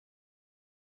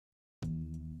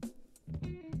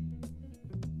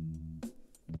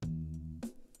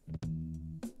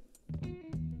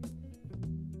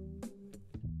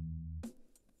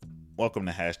Welcome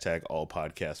to Hashtag All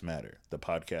Podcasts Matter, the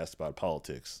podcast about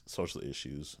politics, social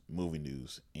issues, movie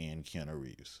news, and Keanu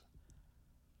Reeves.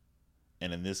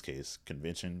 And in this case,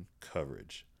 convention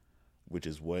coverage, which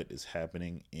is what is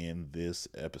happening in this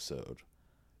episode.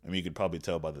 I mean, you could probably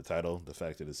tell by the title, the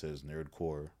fact that it says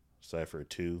Nerdcore Cypher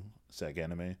 2 SAG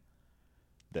Anime,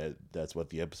 that's what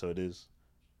the episode is.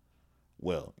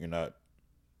 Well, you're not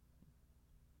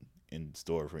in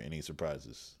store for any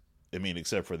surprises. I mean,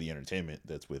 except for the entertainment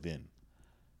that's within.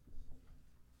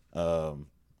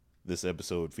 This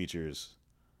episode features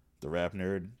the rap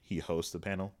nerd. He hosts the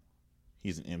panel.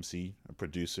 He's an MC, a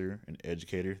producer, an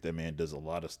educator. That man does a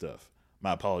lot of stuff.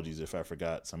 My apologies if I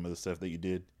forgot some of the stuff that you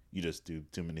did. You just do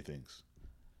too many things.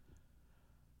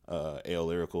 AL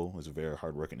Lyrical is a very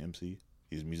hardworking MC.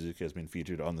 His music has been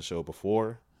featured on the show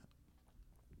before.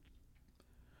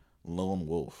 Lone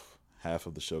Wolf, half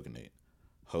of the Shogunate,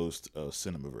 host of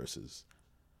Cinema Versus.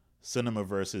 Cinema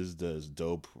Versus does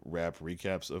dope rap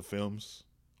recaps of films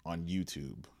on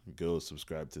YouTube. Go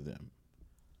subscribe to them.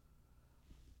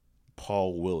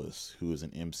 Paul Willis, who is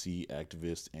an MC,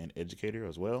 activist, and educator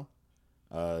as well.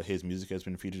 His music has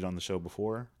been featured on the show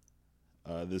before.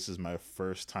 This is my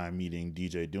first time meeting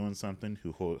DJ Doing Something,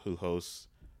 who hosts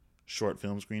short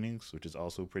film screenings, which is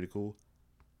also pretty cool.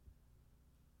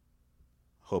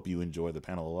 Hope you enjoy the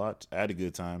panel a lot. I had a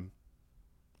good time.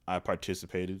 I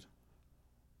participated.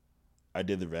 I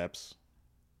did the raps.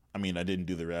 I mean, I didn't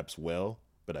do the raps well,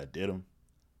 but I did them.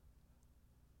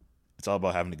 It's all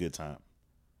about having a good time.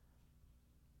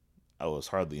 I was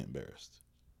hardly embarrassed.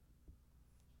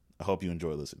 I hope you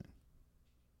enjoy listening.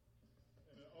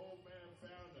 And an old man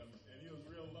found him, and he was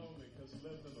real lonely because he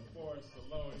lived in the forest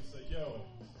alone. He said, "Yo,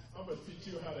 I'm going to teach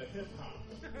you how to hip-hop."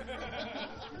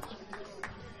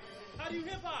 How do you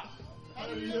hip-hop? How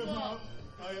do you hip-hop?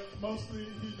 Mostly,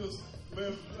 he just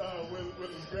lived with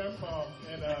his grandpa,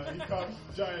 and he caught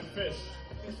giant fish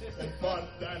and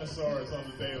fought dinosaurs on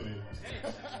the daily.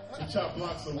 He chopped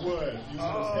blocks of wood using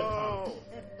his hip-hop.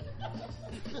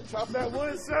 Chop that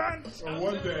wood, son. So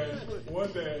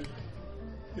one day,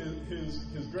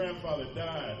 his grandfather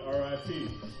died, R.I.P.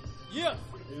 Yeah.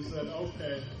 He said,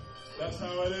 "Okay, that's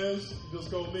how it is. You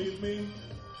just gonna leave me?"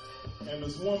 And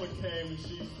this woman came, and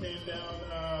she came down.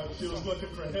 She was looking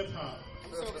for hip hop.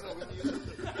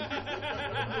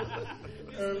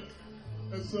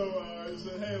 and so he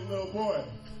said, "Hey, little boy,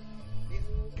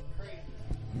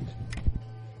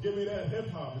 give me that hip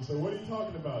hop." He said, "What are you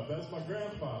talking about? That's my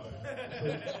grandfather."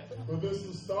 Said, "Well, there's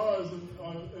some stars and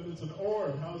it's an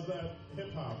orb. How's that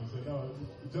hip hop?" He said, "No,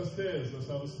 it just is. That's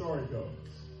how the story goes."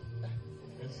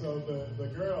 And so the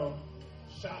girl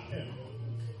shot him.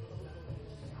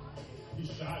 He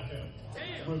shot him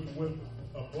with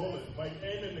a bullet, like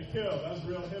aiming to kill. That's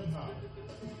real hip hop.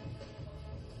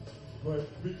 But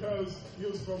because he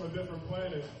was from a different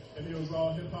planet and he was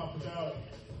all hip hop out,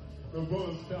 the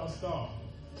bullets bounced off.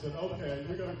 Said, "Okay,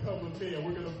 you're gonna come with me and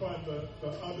we're gonna find the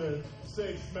other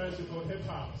 6 magical hip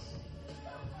hops."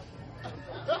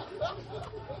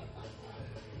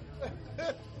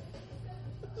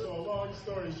 So long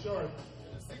story short,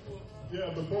 yeah,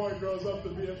 the boy grows up to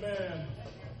be a man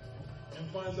and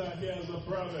finds out he has a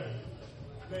brother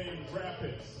named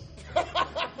Rapids. We got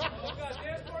a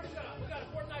dance party? We got a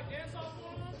Fortnite dance off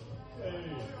going on? Hey.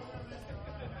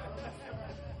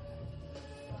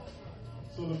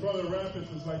 So the brother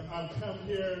Rapids is like, "I've come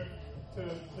here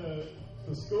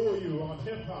to school you on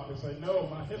hip hop." It's like, "No,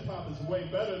 my hip hop is way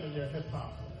better than your hip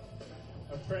hop.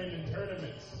 I've trained in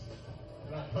tournaments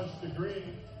and I punched the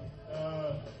green.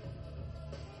 I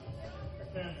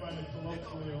can't find a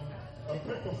colloquial. A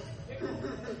pickle.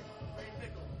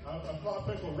 I fought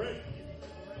Pickle Rick,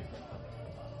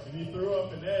 and he threw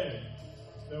up an egg.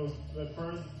 That was at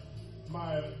first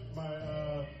my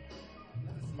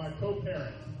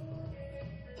co-parent.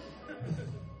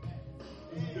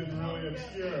 This is getting really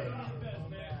obscure.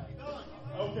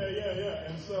 Okay, yeah.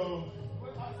 And so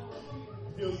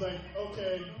he was like,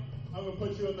 "Okay, I'm gonna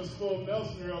put you in this full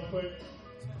Nelson real quick.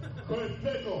 Quick,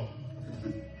 Pickle.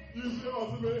 Use your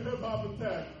ultimate hip hop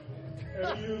attack."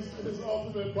 And he used his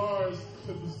ultimate bars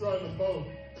to destroy the boat.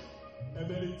 And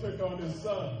then he took on his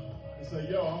son and said,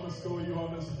 "Yo, I'm gonna school you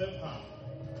on this hip hop."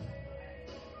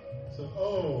 So,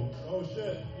 oh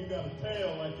shit, you got a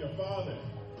tail like your father.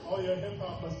 All your hip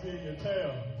hop must be in your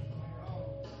tail.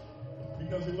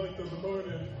 Because he looked at the moon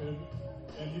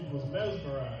and he was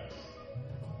mesmerized.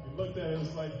 He looked at it, it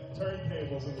was like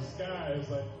turntables in the sky. It was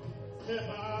like, hip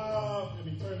hop! And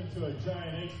he turned into a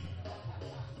giant ape.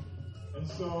 And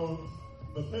so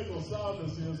the Pickle saw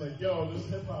this and he was like, "Yo, this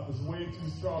hip hop is way too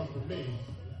strong for me."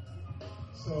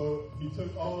 So he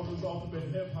took all of his ultimate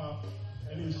hip hop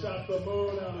and he shot the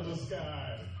moon out of the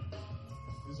sky.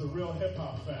 These are real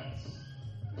hip-hop facts.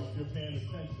 If you're paying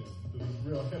attention to these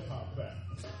real hip-hop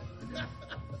facts.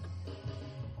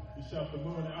 He shot the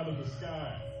moon out of the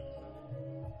sky.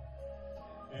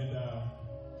 And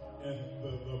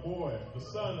the boy, the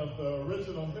son of the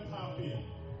original hip-hopian,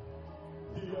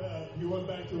 he went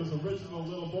back to his original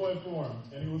little boy form,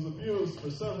 and he was abused for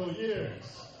several years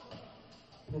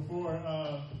before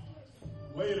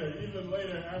even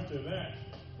later after that,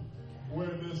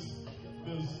 where this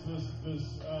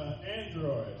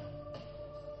android,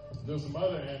 there's some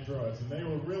other androids, and they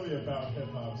were really about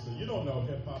hip-hop. So you don't know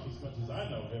hip-hop as much as I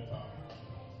know hip-hop,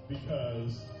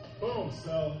 because boom,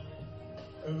 Cell.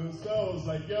 And then Cell was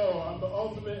like, yo, I'm the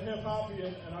ultimate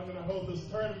hip-hopian, and I'm going to hold this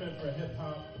tournament for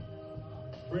hip-hop.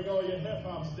 Bring all your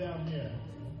hip-hops down here.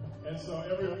 And so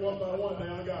every one by one, they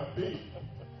all got beat.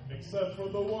 Except for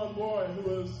the one boy who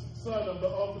was son of the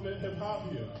ultimate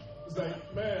hip-hopian. He's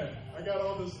like, man, I got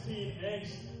all this teen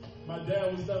angst. My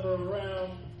dad was never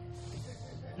around.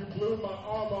 You blew my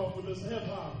arm off with this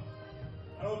hip-hop.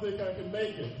 I don't think I can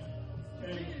make it.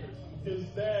 And his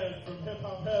dad from Hip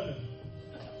Hop Heaven,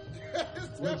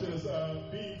 which is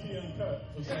BET Uncut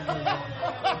for some reason,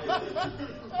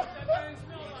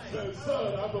 said,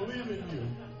 son, I believe in you.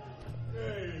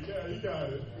 Hey, yeah, you got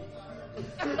it.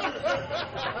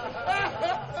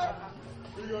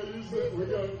 We're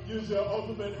gonna use your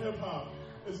ultimate hip hop.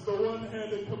 It's the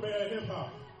one-handed command hip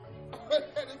hop.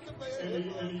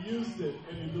 And he used it,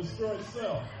 and he destroyed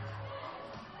Cell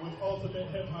with ultimate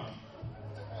hip hop.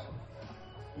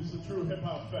 These are true hip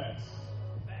hop facts.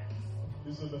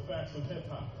 These are the facts of hip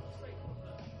hop.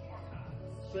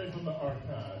 Straight from the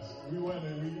archives. We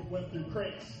went through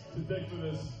crates to dig for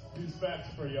these facts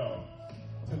for y'all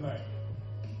tonight.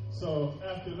 So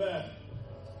after that,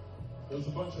 there's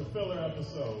a bunch of filler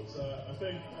episodes. I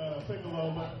think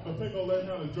Piccolo learned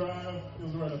how to drive. He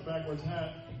was wearing a backwards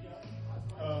hat.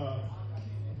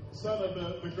 Son of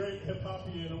the great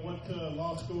hip-hopian went to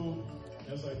law school.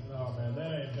 And it's like, no, man,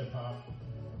 that ain't hip-hop.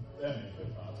 That ain't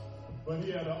hip-hop. But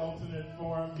he had an alternate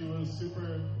form. He was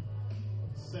super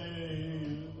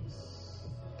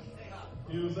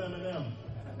he was Eminem.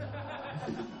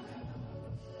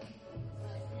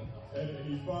 and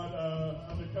he fought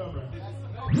undercover.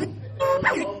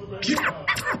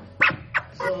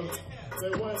 So they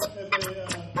went and they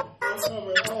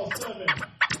uncovered all 7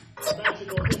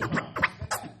 magical hip-hop.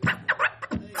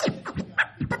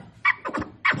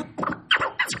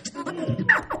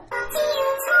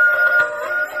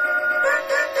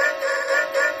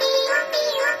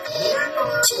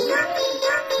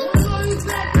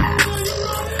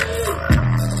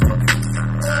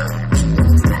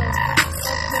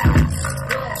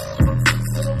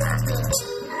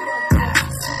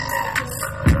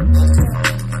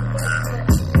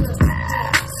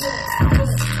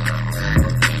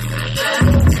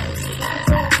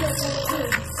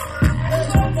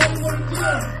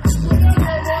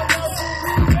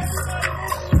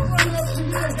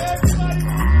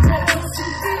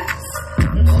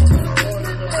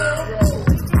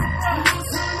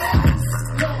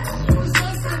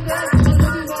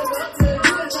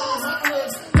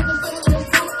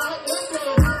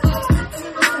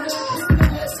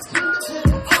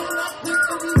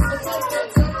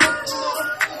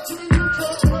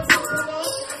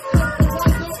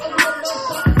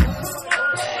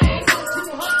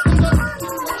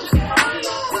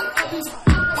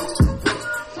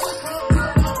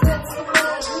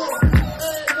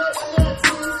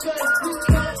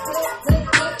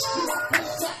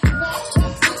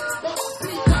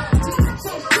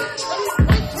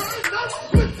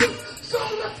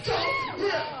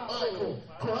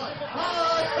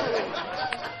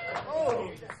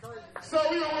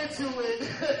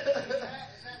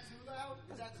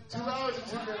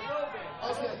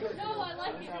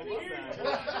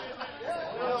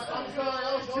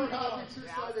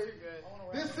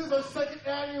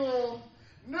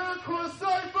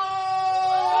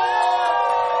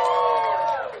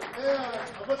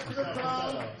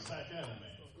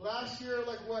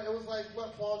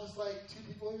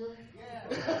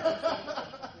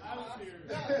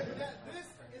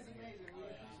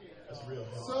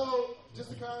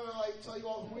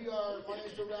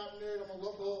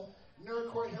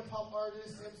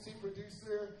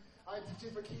 I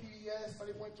DJ for KDES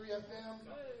 90.3 FM.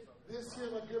 This here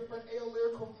is my good friend A.O.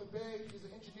 Lyrical from the Bay. He's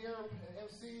an engineer and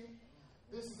MC.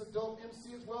 This is a dope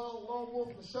MC as well. Lone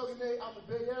Wolf from the Shogunate out in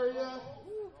the Bay Area.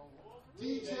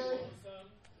 DJ.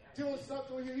 Dylan Sutton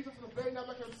over here. He's from the Bay, now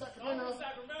back here in I'm Sacramento. from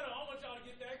Sacramento. I want y'all to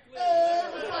get that clear. Hey,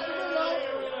 from Sacramento.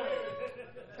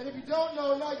 And if you don't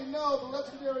know, now you know, the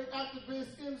legendary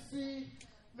activist, MC,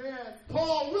 man,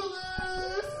 Paul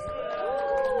Willis.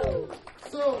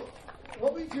 So,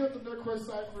 what we do at the Nerdcore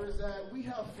Cypher is that we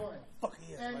have fun.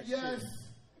 And yes,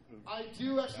 I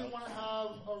do actually want to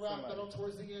have a rap battle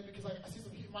towards the end because I see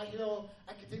some My Hero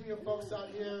Academia folks out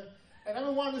here. And I've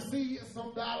been wanting to see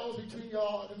some battles between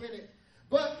y'all in a minute.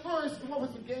 But first, we want to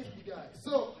play some games with you guys.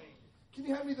 So, can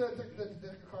you hand me the deck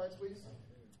of cards, please?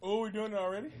 Oh, we're doing it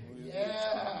already?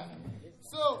 Yeah.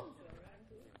 So,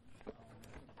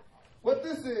 what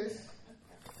this is,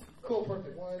 cool,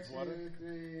 perfect. 1, 2,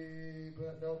 3,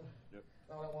 but nope. Yep.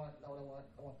 Not what I want, not what I want.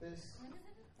 I want this.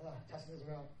 Tossing this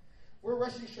around. We're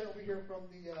rushing shit over here from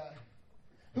the,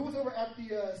 who was over at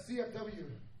the CFW?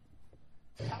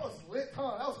 That was lit,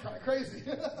 huh? That was kind of crazy.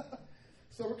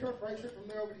 So we're coming right straight from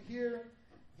there over to here.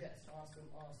 Yes, awesome,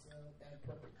 and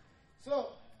perfect.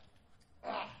 So,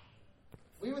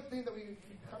 we have a thing that we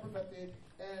covered method,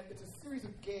 and it's a series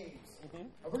of games.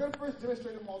 And we're going to first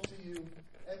demonstrate them all to you,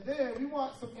 and then we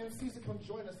want some MCs to come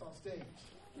join us on stage.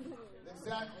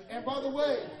 Exactly. And by the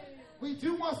way, we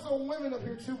do want some women up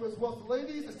here too as well. So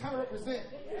ladies, it's time to represent.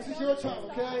 This is your time,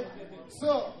 okay?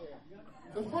 So,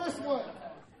 the first one.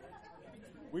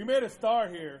 We made a star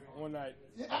here one night.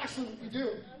 Yeah, actually, we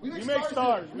do. We make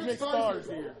stars. Here. We make stars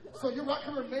here. So your rock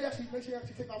career may actually make sure you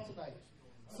actually take off tonight.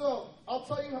 So I'll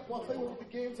tell you what the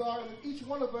games are, and then each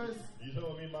one of us. You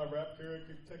telling me my rap career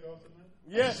could take off tonight?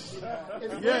 Yes.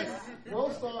 It's Yes.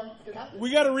 World Star. It happens.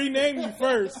 We got to rename you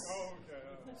first.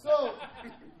 So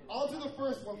I'll do the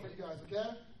first one for you guys,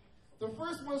 okay? The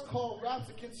first one is called Raps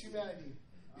Against Humanity.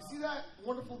 You see that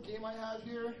wonderful game I have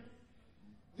here?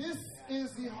 This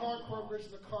is the hardcore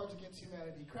version of Cards Against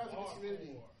Humanity. Cards Against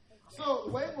Humanity. So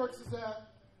the way it works is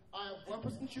that I have one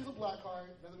person choose a black card,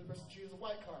 another person choose a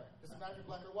white card. Doesn't matter if you're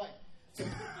black or white.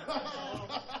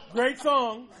 Great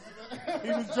song. He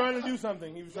was trying to do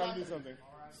something.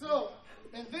 So,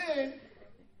 and then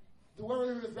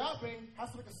whoever is rapping has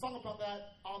to make a song about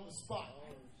that on the spot.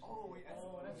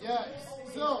 Yes.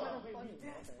 So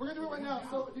we're gonna do it right now.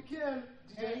 So if you can,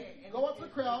 DJ, go up to the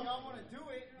crowd. Y'all want to do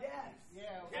it? Yes.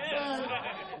 Yeah. And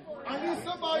I need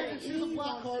somebody to choose a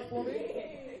black card for me.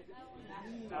 Here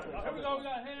we go. We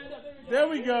got a hand up. There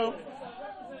we go.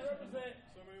 Represent.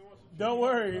 Don't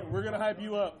worry. We're going to hype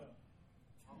you up.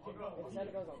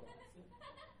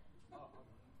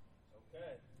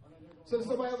 So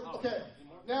somebody else, okay.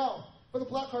 Now, for the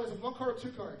black card, is it one card or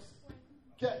two cards?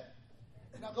 Okay.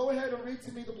 Now go ahead and read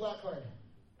to me the black card.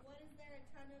 What is there a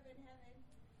ton of in heaven?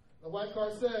 The white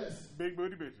card says. Big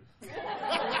booty bitches.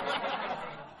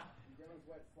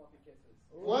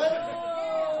 What?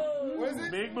 What is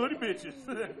it? Big booty bitches.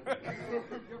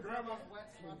 Your grandma's wet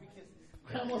sloppy kisses.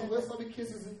 Grandma's wet sloppy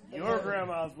kisses. Your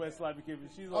grandma's wet sloppy kisses.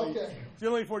 She's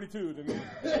only 42 to me.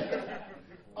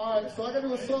 All right, so I got to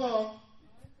do a song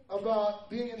about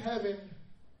being in heaven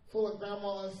full of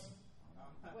grandma's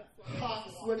hot,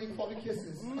 sweaty, sloppy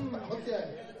kisses. Okay.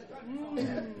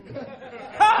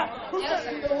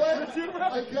 Actually, you know what?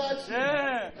 I got you.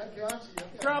 Yeah. I got you.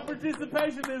 Okay. Crowd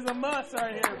participation is a must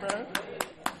right here, bro.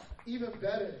 Even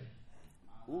better.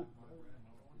 Ooh.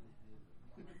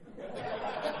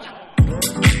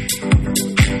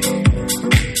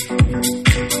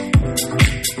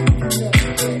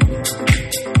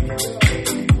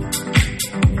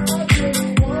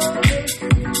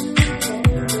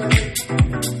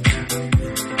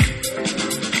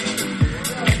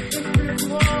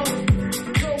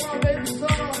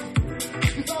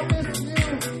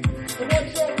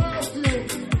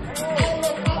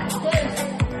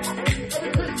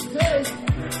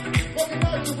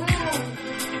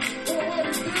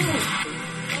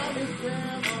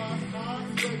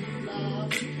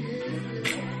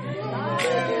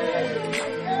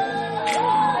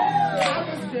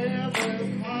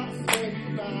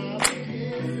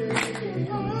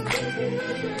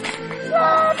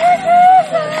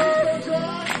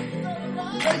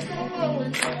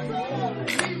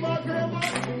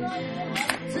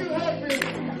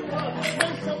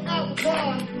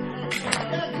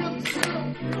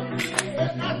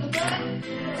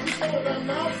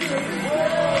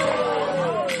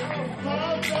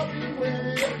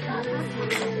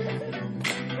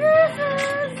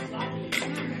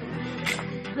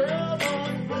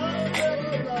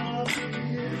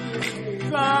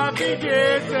 Sloppy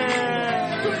kisses.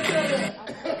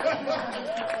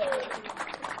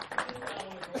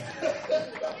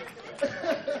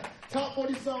 Top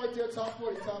 40 song right there, top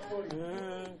 40.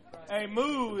 Hey,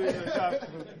 Moo is a top.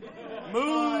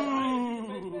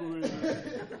 Moo.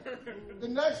 The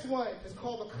next one is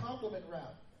called the compliment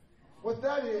rap. What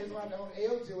that is, I'm going to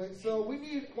AO do it. So we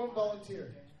need one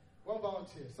volunteer. One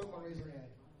volunteer. Someone raise your hand.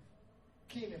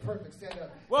 Keenan, perfect. Stand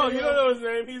up. Well, Hey, you don't know his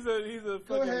name. He's a.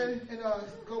 Go fucking- ahead and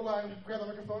go by and grab the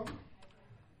microphone.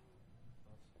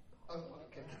 Oh,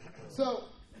 okay. So,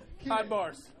 Keenan, Hot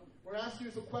bars. we're asking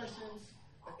you some questions.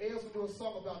 And AO's going to do a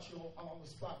song about you on the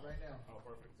spot right now. Oh,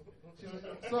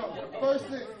 perfect. So, first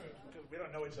thing. We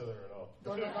don't know each other at all.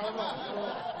 No.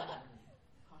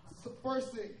 So,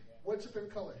 first thing, what's your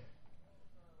favorite color?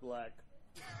 Black.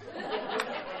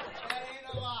 That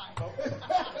ain't a lie. Polka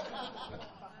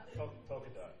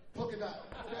dot. Polka dot.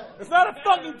 Okay. It's not a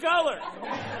fucking color.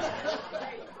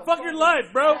 Fuck your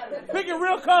life, bro. Pick a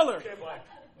real color.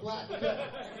 Black. Okay.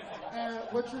 And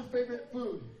what's your favorite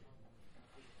food?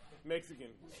 Mexican.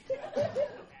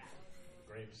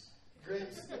 Grapes.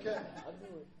 Grapes. Okay.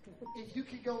 If you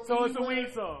could go. So it's a anywhere-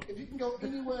 weed song. If you can go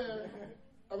anywhere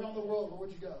around the world, where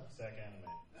would you go? Sac anime.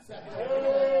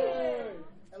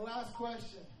 And last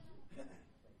question.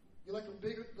 You like them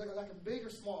bigger, like them big or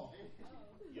small?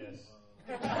 Yes.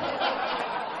 All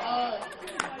right.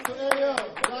 So AO,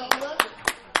 got all that?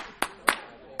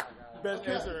 Best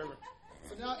Okay. answer ever.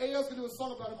 So now AO's gonna do a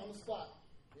song about him on the spot.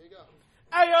 Here you go.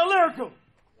 Hey, yo, lyrical.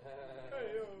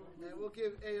 And we'll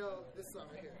give AO this song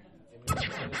right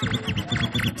here.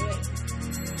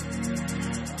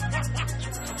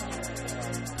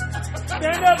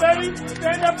 Stand up, baby.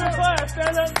 Stand up in class.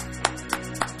 Stand up.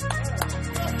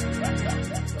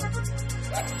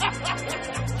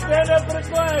 Stand up for the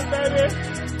class, baby.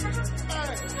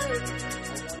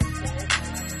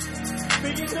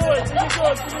 Speak into it. Speak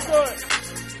into it. Speak into it.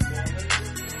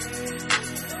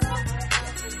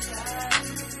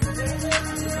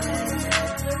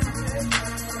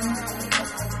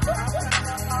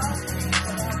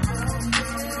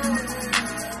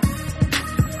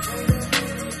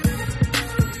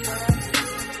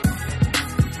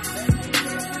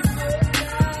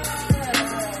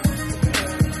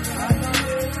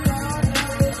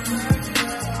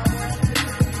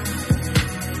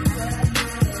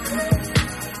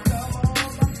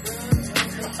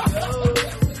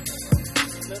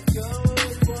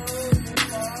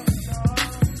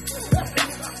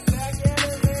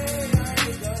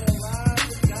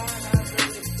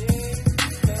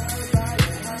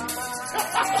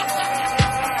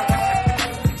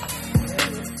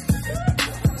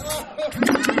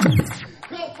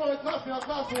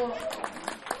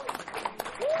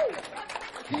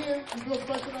 Kian, you feel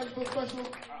special now? You feel special?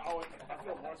 I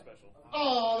feel more special.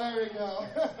 Oh, there we go.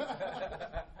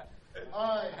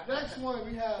 All right, next one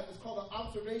we have is called the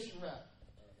observation rap.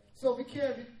 So if we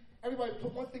can, everybody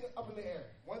put one thing up in the air.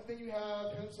 One thing you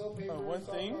have, pencil, paper, one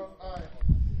thing? All right.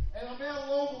 And a man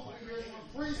local here is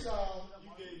going to freestyle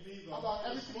about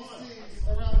everything he sees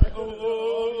around the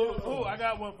Oh, I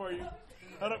got one for you.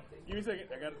 Hold up. Give me a second.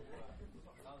 I got it.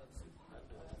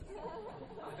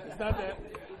 It's not that.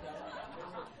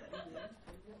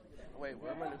 Wait,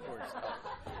 where are my new chords?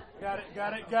 Got it.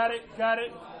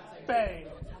 Bang.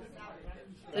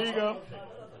 Here you go.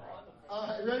 All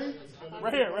right, ready?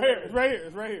 Right here. It's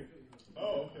right here.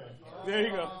 Oh, okay. There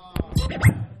you go.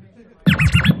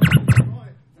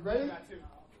 You ready?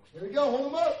 Here we go. Hold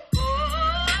them up.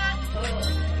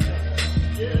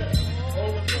 Yeah.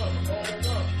 Hold it up. Hold it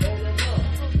up. Hold it up.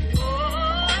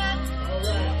 All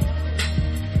right.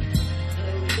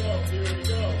 Here we go. Here we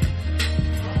go.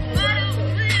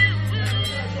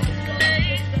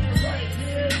 Right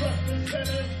here,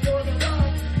 representing for the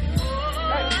rock.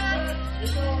 You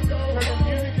know I'm going Turn the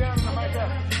music down and the mic up.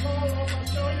 I'll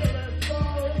show you that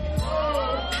flow.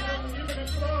 Oh, even a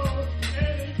flow.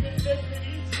 And even if it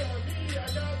eats to me, I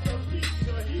got the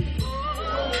pizza heat.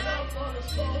 Hold up on the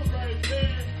stove right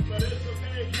there. But it's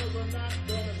okay, cause I'm not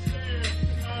gonna stand.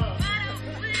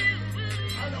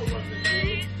 I know what to do.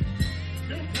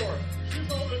 Newport, she's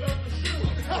holding up the shoe.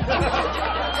 And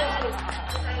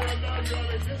I'm not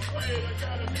gonna get played. I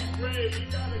gotta be brave. You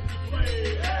gotta keep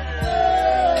playing.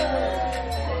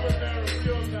 Doing that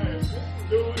real nice.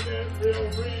 Doing it real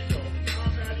regal.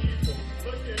 I'm not evil.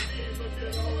 Look at me. Look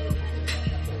at all of these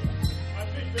people. I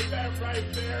think that right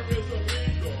there is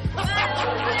illegal.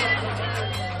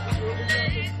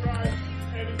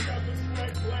 And he's got the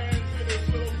sweat glands in his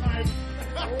little pipe.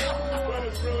 But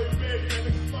it's really big and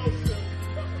explosive.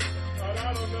 But I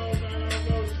don't know, man. I don't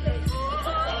know shit.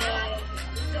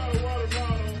 We got a water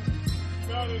bottle.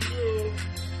 Mountain Dew.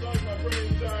 Like my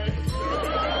brain dying.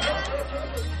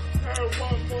 And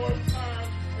one more time.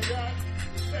 I got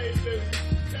to save this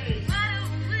taste.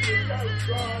 You got to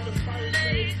draw on the smiley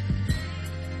face.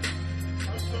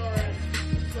 I'm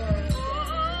sorry.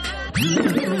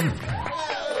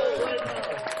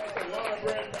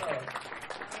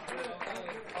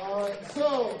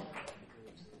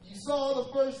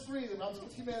 call the first three, the Routes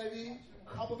Against Humanity,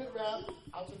 compliment rap,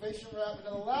 observation rap, and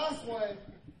then the last one,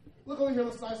 look over here,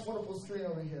 this nice, wonderful screen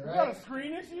over here, You right? got a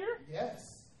screen this year?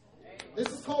 Yes. This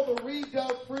is called the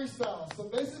Redub Freestyle. So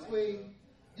basically,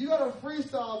 you got to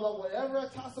freestyle about whatever I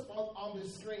toss up on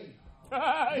this screen. You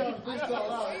got to freestyle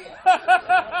out.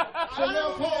 So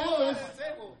now Paul Willis.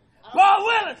 Paul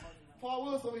Willis! Paul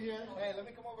Willis over here. Hey, let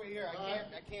me come over here.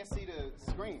 I can't see the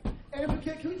screen. And if we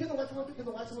can we get the lights a little bit? Get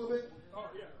the lights a little bit? Oh,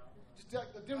 yeah.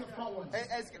 Just dim the front ones.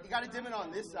 Hey, you got to dim it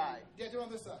on this side. Yeah, do it on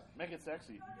this side. Make it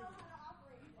sexy.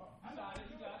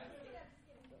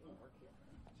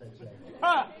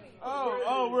 Ha!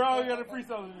 Oh, we're all gonna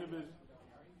freestyle in the bitch.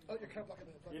 Oh, you're kind of blocking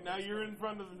it. Now you're in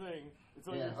front of the thing. It's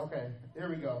on your... Okay. Here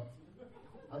we go.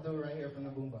 I'll do it right here from the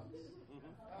boombox.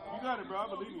 You got it, bro. I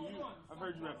believe in you. I've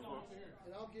heard you rap before.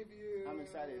 And I'll give you... I'm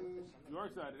excited. You are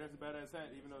excited. That's a badass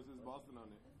hat, even though it says Boston on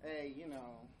it. Hey, you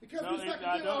know. Because No, we second,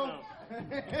 I don't know.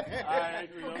 I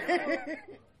actually don't know.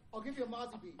 I'll give you a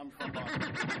Mozzie beat. I'm from Boston.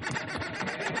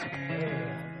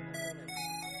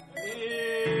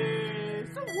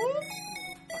 It's a whoop.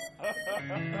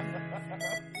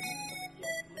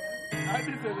 I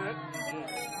just said that.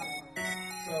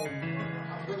 So,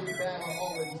 I'm really bad on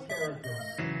all of these characters.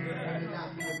 Let me not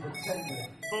be a pretender.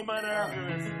 Full minor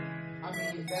alchemist. I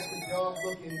mean, that's the dog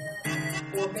looking,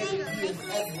 or maybe he is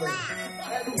Edward.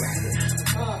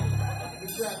 The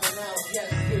track around, yes,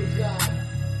 good job.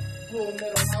 Full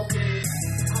Metal Alchemist,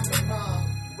 I'm the mob,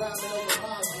 rhyming over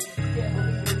Mozzie. Can't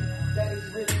believe it, that he's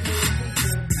really good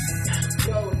people.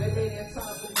 Yo, they made it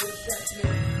time for me to stress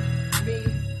me.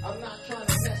 I'm not trying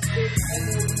to mess with any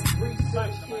of these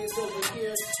research kids over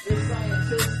here. They're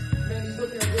scientists, man, he's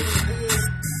looking really weird.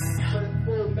 But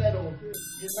Full Metal,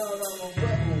 you know I'm a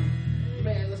rebel.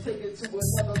 Man, let's take it to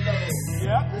another level.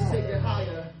 Yep. Let's take it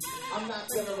higher. I'm not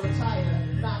gonna retire.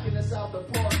 Knocking us out the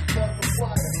park, but from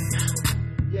choir.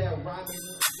 Yeah, rhyming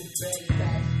is very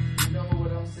fast. You know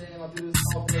what I'm saying? I'll do this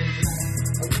all day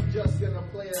tonight. Are you just gonna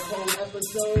play a whole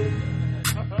episode?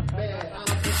 Man, I'm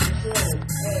in control.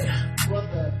 Hey,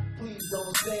 brother, please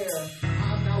don't stare.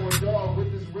 I'm now a dog with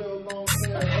this real long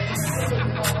hair. And I'm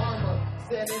my armor,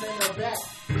 standing in the back.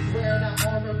 He's wearing that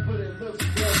armor, but it looks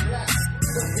real black.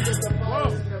 Look at the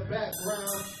fires in the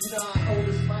background. You know I hold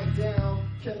this mic down,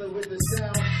 kill it with the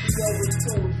sound. He always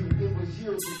told you it was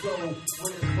years ago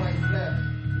when his wife left.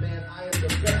 Man, I am the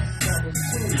best. That was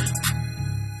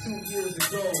 2 years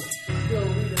ago. He's still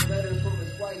reading letters from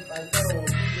his wife. I know.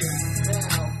 Even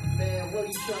now, man, what are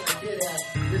you trying to get at?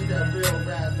 This that real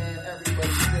rap, man.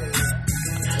 Everybody say it.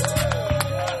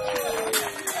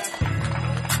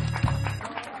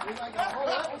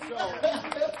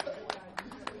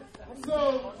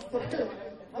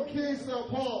 So,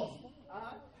 Paul,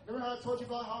 remember how I told you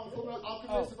about how I'm filming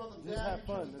Alchemist about the dad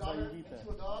who turns his daughter into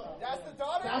a dog? That's the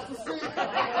daughter? That's the scene.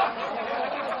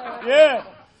 Yeah.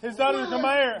 His daughter's come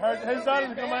here. His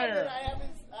daughter's come here. I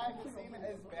haven't seen it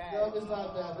as bad. No, it's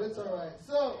not bad, but it's all right.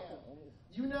 So,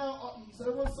 so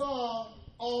everyone saw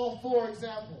all 4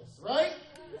 examples, right?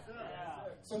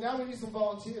 So now we need some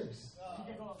volunteers.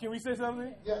 Can we say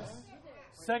something? Yes.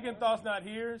 Second Thought's not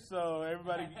here, so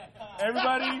everybody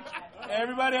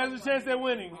has a chance at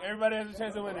winning. Everybody has a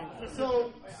chance at winning.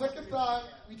 So, Second Thought,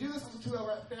 we do this to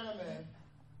our Fanaman,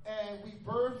 and we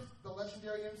birthed the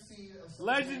legendary MC.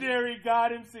 Legendary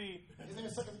God MC. His name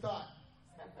is Second Thought.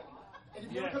 And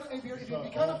if you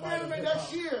become a Fanaman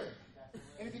next year,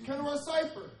 and if you come to our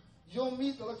cipher, you'll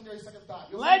meet the legendary Second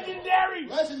Thought. Legendary!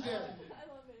 Legendary.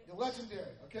 You're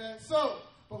legendary, okay? So,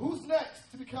 but who's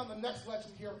next to become the next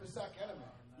legend here for Sac Anime?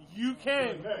 You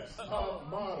can. Next top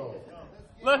model.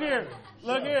 Look here.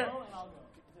 Look here.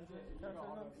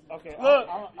 Okay, Look.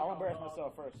 I'll embarrass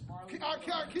myself first.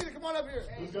 Keita, come on up here.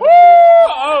 Woo!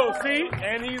 Oh, see?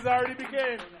 And he's already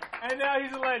became. And now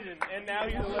he's a legend. And now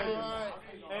he's a legend.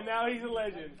 And now he's a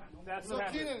legend. That's So, what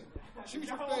happened. Keenan, choose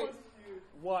your fate.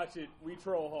 Watch it. We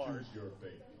troll hard. Choose your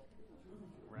fate.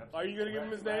 Are you going to give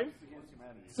him his name?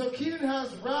 So Keenan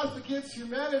has Raps Against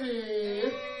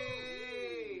Humanity.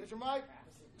 Here's your mic.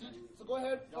 So go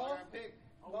ahead, Paul.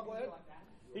 Paul, go ahead.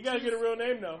 He got to get a real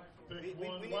name, though. Pick We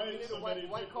one need white, a somebody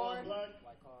white pick one card. black.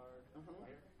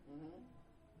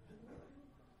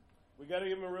 We got to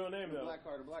give him a real name, though. Black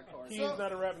card. Key's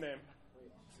not a rap name.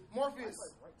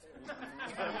 Morpheus.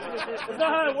 It's not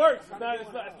how it works. It's not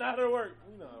how it works.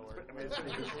 You know how it works.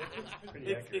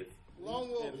 It's Lone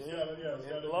Wolf.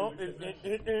 long, and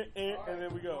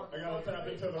then we go. I gotta tap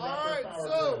into the All right, power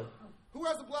so grid. who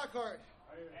has the black card?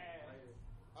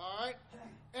 All right.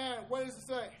 And what does it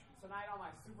say? Tonight on my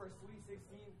super sweet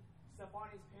 16,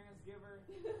 Stefani's parents give her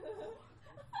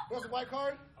Who has the white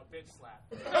card? a bitch slap.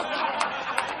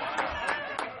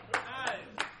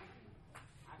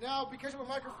 Now, because you have a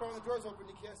microphone, the door's open.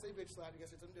 You can't say bitch slap. You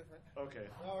guys say something different. Okay.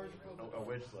 A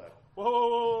witch slap.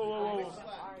 Whoa.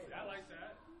 I like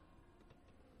that.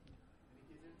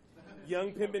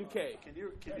 Young Pimpin' K. Can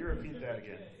you repeat that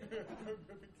again?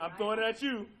 I'm throwing it at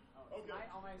you. Okay.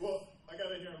 Well, I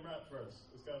gotta hear him rap first.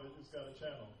 It's got a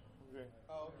channel. Okay.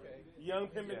 Oh, okay. Young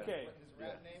Pimpin' K. His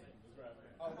rap name?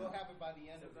 Oh, we'll have it by the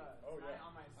end of it. Oh yeah.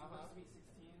 On my Sweet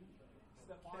 16,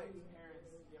 Stefani's parents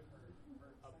give her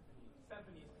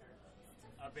Stephanie's parents.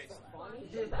 A bitch slap.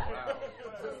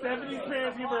 Stephanie's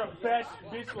parents give her a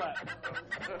bitch slap.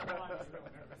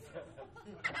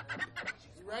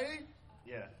 You ready?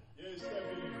 Yeah. Yeah,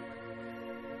 Stephanie.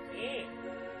 Yeah.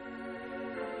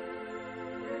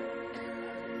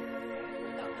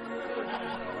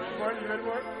 You ready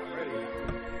for it?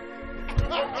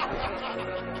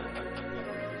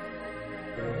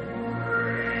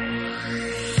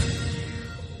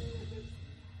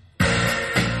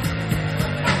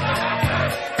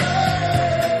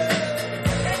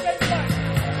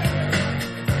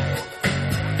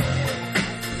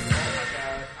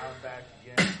 I'm back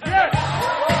again. Yes!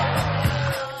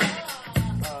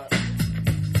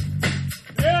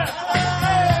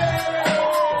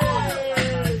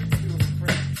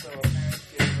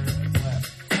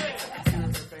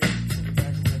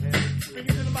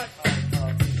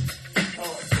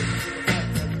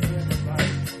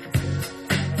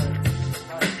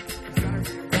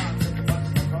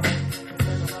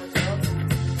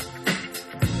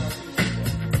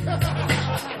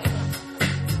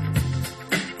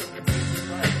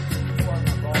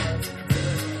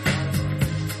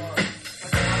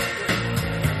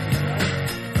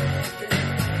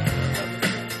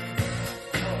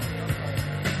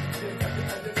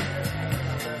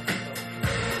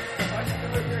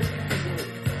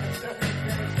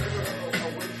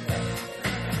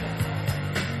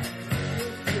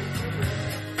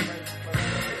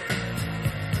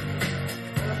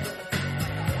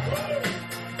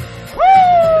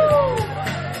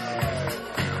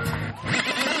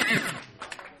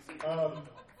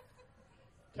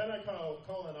 Can I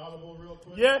call an audible real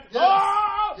quick? Yeah. Yes.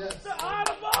 Oh! Yes. The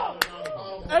audible!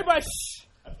 Audible. Everybody, shh.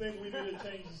 I think we need to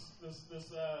change this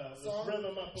Song? rhythm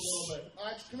up a little bit. All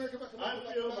right, come here.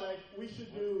 I feel like we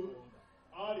should do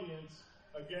audience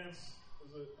against,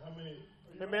 how many?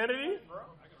 Humanity?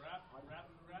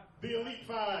 The Elite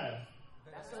Five.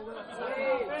 That's a little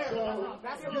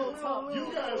So you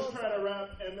guys try to rap,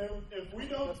 and then if we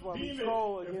don't why we deem it,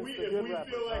 troll if against we the good feel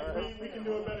rappers, like alright? we can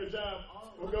do a better job,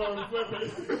 we'll go and flip it.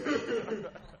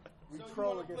 We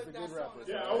troll against the good rappers.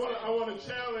 Yeah, I want to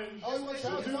challenge Oh, you want to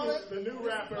challenge on it? the new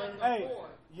rapper. Hey,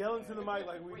 yell into the mic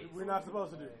like we're not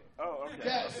supposed to do. Oh, okay.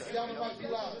 Yes, y'all might be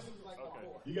loud.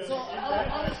 You guys So I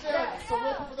understand. So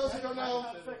real quick, for those who don't know,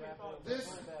 this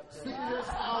speaker here is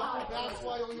out. That's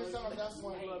why you'll hear sound on that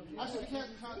one. Actually, we can't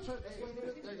turn this way a little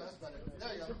bit. There you go. That's better.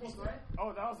 There you go.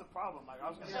 Oh, that was the problem. Like I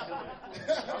was gonna do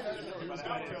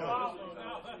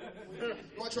it.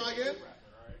 You want to try again?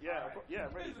 Yeah,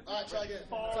 ready. All right, try again.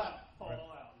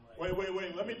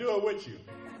 Wait. Let me do it with you.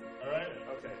 All right?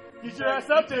 Okay. Get your ass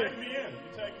up there. You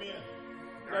tag me in.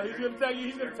 No, he's gonna tell you.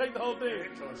 He's gonna take the whole thing.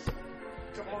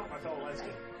 Come on, my fellow light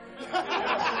skin.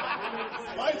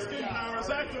 Light skin powers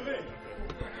activate.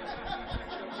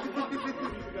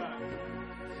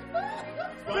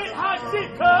 Spit hot shit,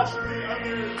 cuz.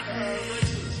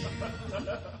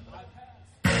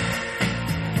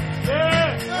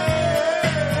 Yeah.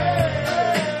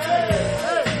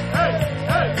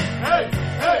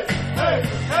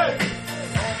 Hey.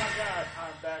 Oh my God,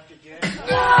 I'm back again.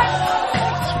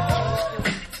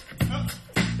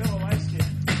 Fellow light skin.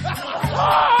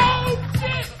 Oh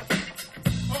shit.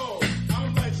 Oh, I'm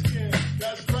light skinned.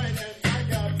 That's right, and I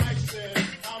got mic stand.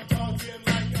 I'm talking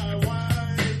like I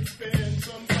wife and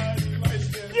somebody light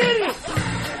skinned. Get it.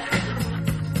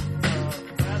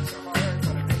 That's hard,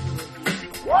 but I think it would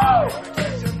be. Whoa.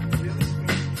 Catch him really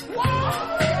sweet.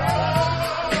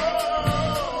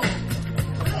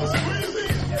 Real squeezy.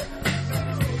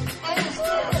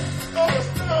 Oh,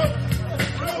 snap.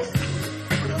 Real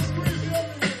squeezy up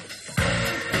in here.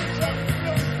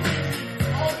 Real squeezy.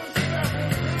 All this snap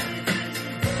is really greasy.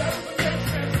 That was the next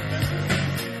sentence. This is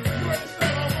easy. You already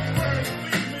said all those words.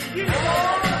 Please me. Get it.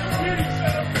 Get it.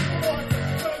 Set up before.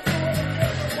 Gonna do it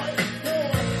again. The white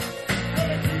boy.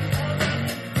 Gonna keep on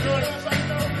rapping. Because I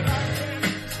know that I can.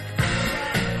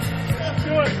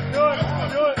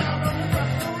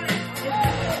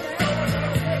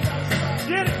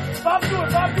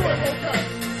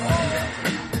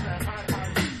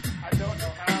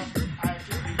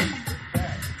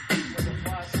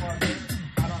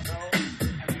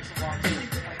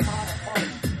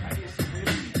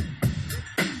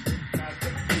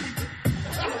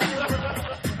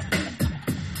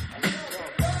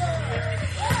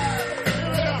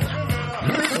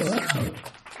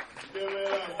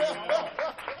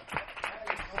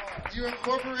 You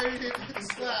incorporated it into the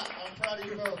slap. I'm proud of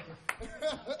you both.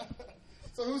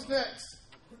 So who's next?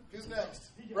 Who's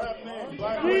next? Rap name,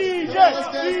 Black DJ,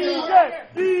 Let's dance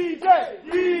DJ.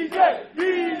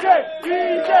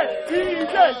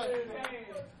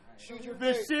 Shoot your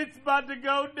The fate. shit's about to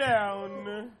go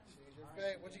down. Shoot your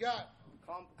fate. What you got?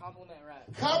 Compliment rap.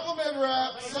 Compliment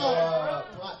rap. So,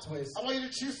 Plot twist. I want you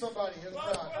to choose somebody in the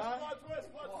crowd.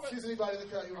 Choose anybody in the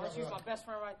crowd you I'll want choose to my best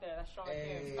friend right there. That's Sean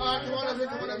Hey. All right, come on up here.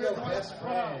 Come on up here. Your Come on best up.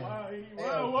 friend.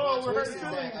 Whoa, we're Twist is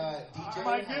hurting. that DJ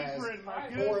My good has friend, my 4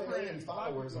 good million friend.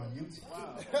 followers on YouTube.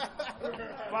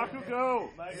 Bakugo.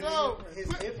 So,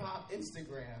 His hip hop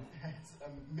Instagram has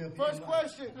 1 million. first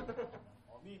likes. question.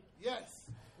 Yes.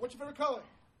 What's your favorite color?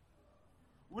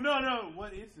 Well, no.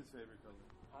 What is his favorite color?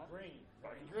 Green.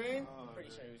 Green. Pretty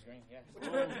sure he was green. Yeah.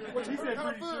 What's He your said favorite kind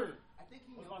of pretty food? sure. I think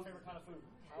he was my favorite kind of food.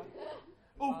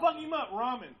 Oh, fuck him up,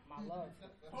 ramen. My love.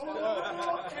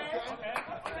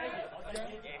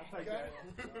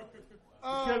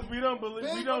 Because we don't believe,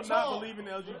 big we or don't tall? not believe in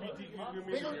LGBTQ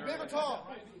community. Big or tall?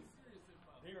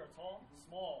 Big or tall?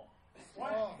 Small.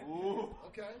 Oh, Ooh.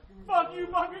 okay. Fuck you,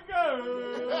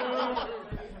 Bakugo.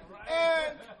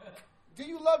 And do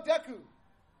you love Deku?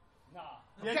 Nah.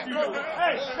 Yes, you do.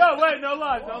 Hey, no, wait, no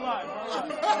lies.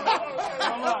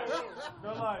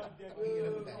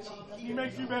 He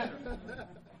makes you better.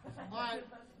 All right,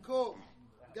 cool.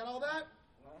 Got all that?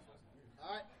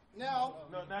 All right. Now,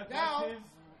 No, that's now his.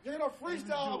 you're gonna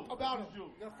freestyle Jewel. about it. Jewel.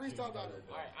 You're gonna freestyle about it.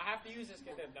 All right, I have to use this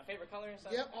because the favorite color and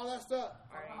stuff. Yep, all that stuff.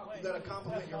 You gotta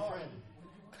compliment your friend.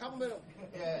 Compliment him.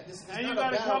 Yeah, this is And not you a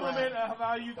gotta battle compliment rap.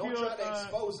 how you Don't killed try to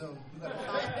expose him. You gotta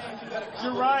compliment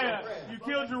your Jiraiya. friend. You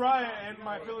killed Jiraiya, and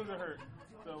my feelings are hurt.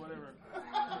 So whatever.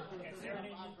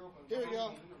 Here we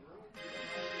go.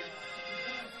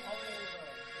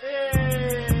 Hey,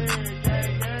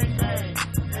 gang, gang, gang.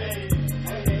 Hey,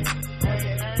 hey.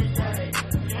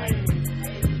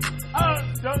 Oh,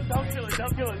 don't kill it.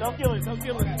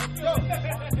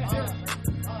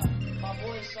 My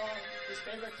boy's song, his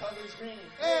favorite color is green.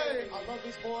 Hey. I love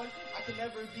this boy. I can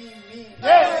never be mean.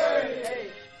 Hey.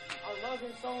 Hey. I love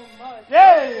him so much.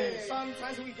 Hey.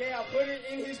 Sometimes we gay, I put it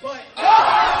in his butt.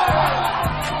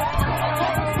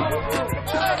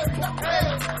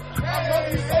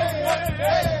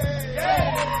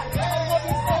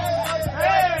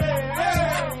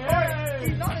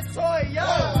 He's not a toy, yo.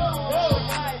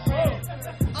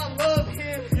 I love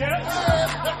him. Yep.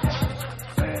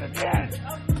 Say it again.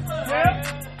 Yep.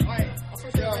 Alright, I'll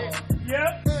switch it away.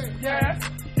 Yep.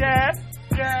 Yes.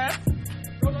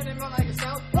 Roll on him not like a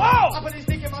sound. Whoa! I put his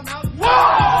dick in my mouth.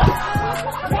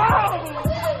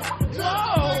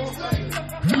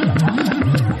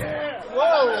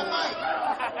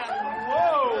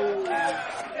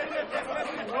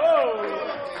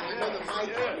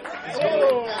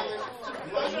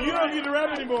 You don't need to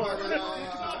rap anymore.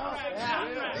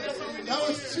 That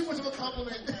was too much of a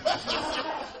compliment.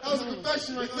 That was a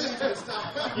confession right there.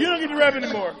 You don't get to rap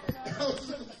anymore. That was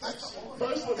a confession.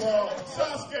 First of all,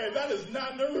 Sasuke, that is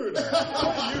not Naruto.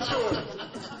 What are you doing?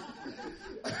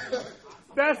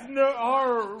 That's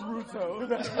our Ruto.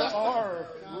 That's our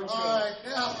Ruto. All right,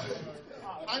 now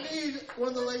I need one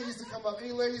of the ladies to come up.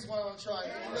 Any ladies want to try?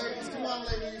 Any ladies? Come on,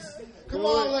 ladies. Come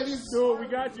on, ladies. Do it. We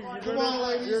got you. Come on,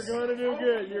 ladies. You're going to do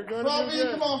good. You're going to do Frobby,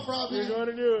 good. come on, Frobby. You're going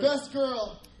to do it. Best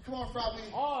girl. Come on, Frobby.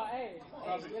 Oh, hey.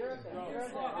 Get her up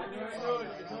there.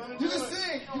 You can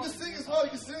sing. You can sing as well. You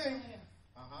can sing.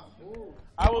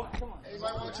 I will.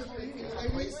 Anybody want to chip in? Any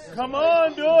ladies? Come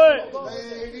on, do it.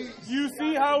 Ladies. You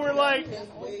see how we're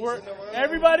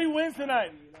everybody wins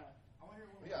tonight.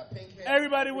 We got pink hair.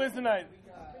 Everybody wins tonight.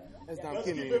 Let's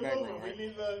keep it moving. We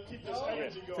need to keep this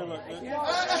energy going. All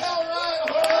right.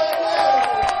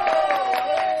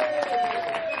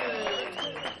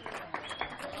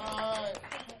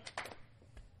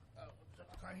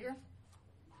 Right here.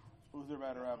 Who's the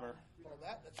better rapper?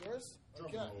 That's yours.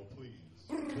 Okay. Roll, please.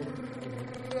 Choose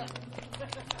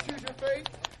your fate.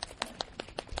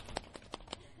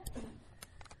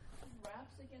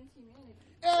 Raps against humanity.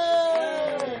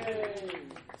 Hey!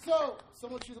 So,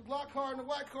 someone choose a black card and a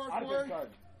white card for her.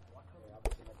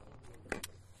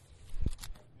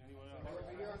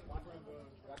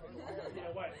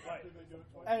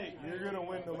 Hey, you're gonna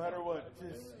win no matter what.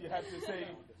 Just you have to say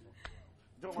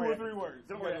two or three words.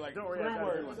 Don't worry, like 3 words.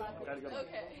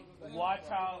 Okay. Watch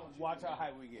how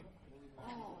high we get.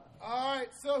 All right,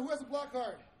 so who has a black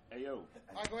card? Hey, yo. All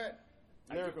right, go ahead.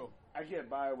 Lyrical. I get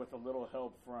by with a little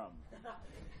help from.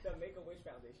 The Make-A-Wish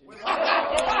Foundation.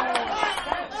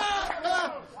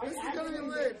 This is going to be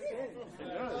lit.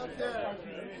 Okay.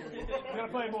 We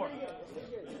gotta play more.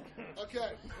 Okay,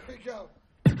 here we go.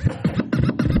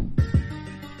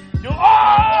 Straight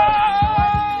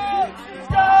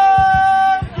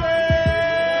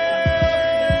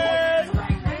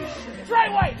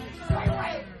white.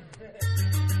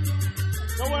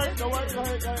 Don't worry. Go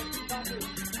ahead.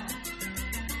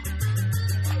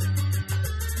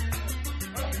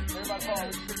 Everybody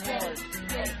follow.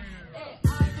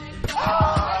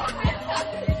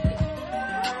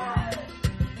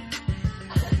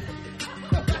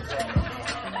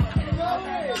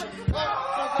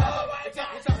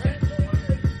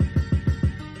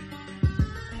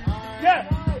 Yeah.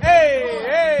 Hey.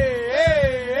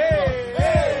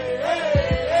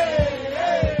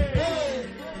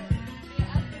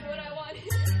 What I want.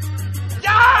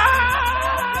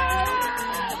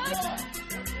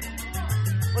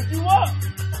 What you want?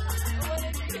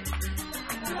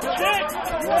 Dick.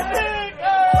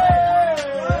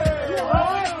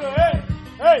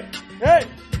 Hey.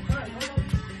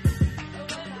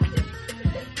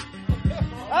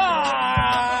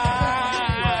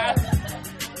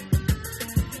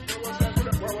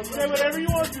 Say whatever you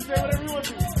want to.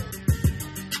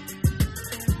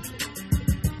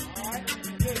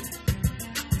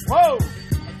 Whoa.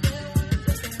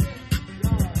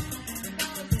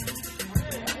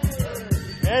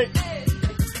 Hey.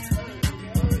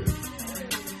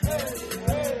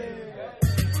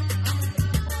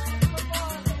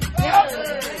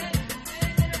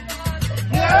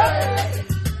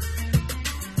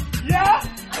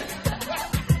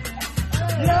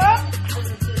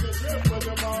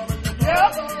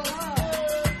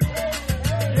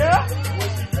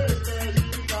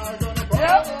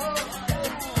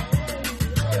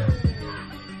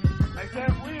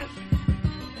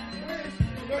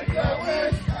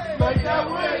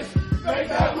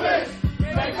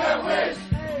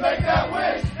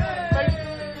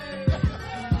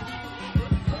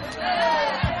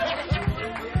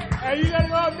 Hey, you gotta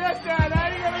go up next time. Now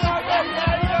you gotta go up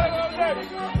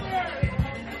next.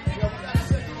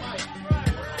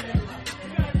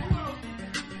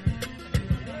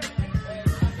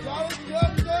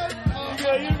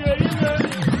 You good.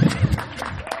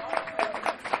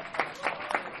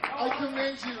 I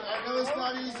commend you. I know it's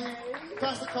not easy.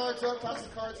 Pass the cards up.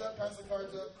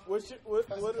 What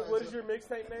is your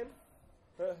mixtape name?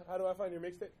 How do I find your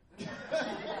mixtape?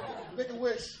 Make a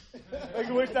wish.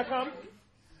 Makeawish.com?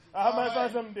 How might I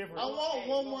find something different? I want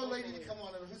one more lady to come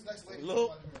on over. Who's next lady?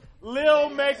 Lil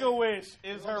Make-A-Wish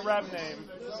is her rap name.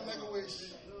 Lil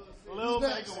Make-A-Wish. Lil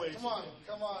Make-A-Wish. Come on.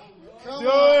 Do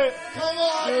it. Come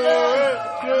on. Do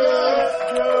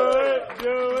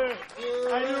it.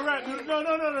 I do rap.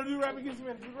 No. Do rap against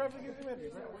humanity.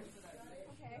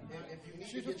 If you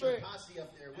need to get your posse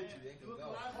up there with you, they can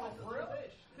go.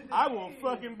 I will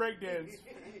fucking breakdance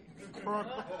for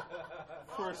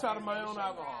a shot of my own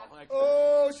alcohol.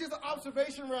 Oh, she's an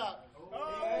observation rap.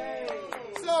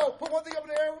 So, put one thing up in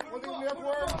the air. One thing up in the air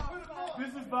for her.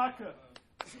 This is vodka.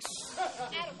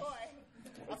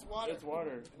 That's water. It's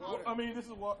water. I mean, this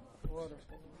is water.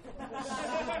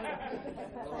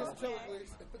 Just chill,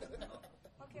 please.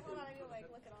 Okay, hold on. I need to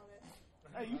look at all this.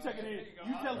 Hey, you take it in.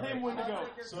 You tell him when to go.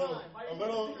 So a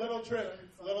little trick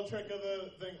of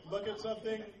the thing. Look at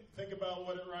something, think about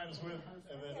what it rhymes with,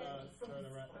 and then try to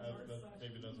rhyme.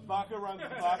 Maybe it doesn't. Vodka runs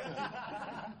with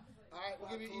vodka. All right, we'll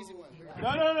give you an easy one. No.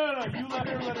 You let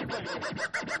her play.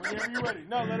 Whenever you're ready.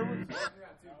 No, let her.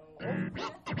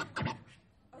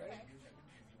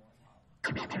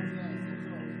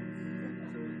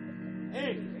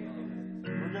 Hey,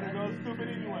 we're gonna go stupid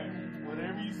anyway.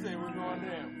 Whatever you say, we're going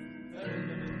down.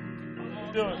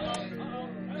 Do it.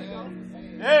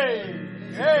 Hey.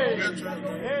 There you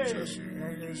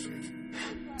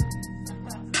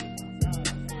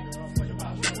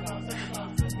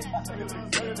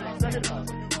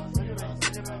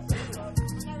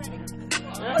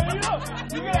go.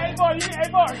 You get 8 bars.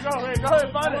 Go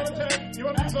ahead, find it. You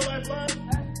want to use a lifeline?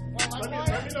 Let me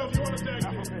know if you want to take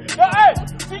it. No, hey,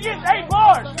 she gets 8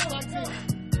 bars.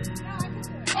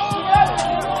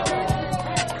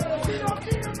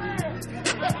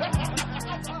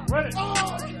 Run it.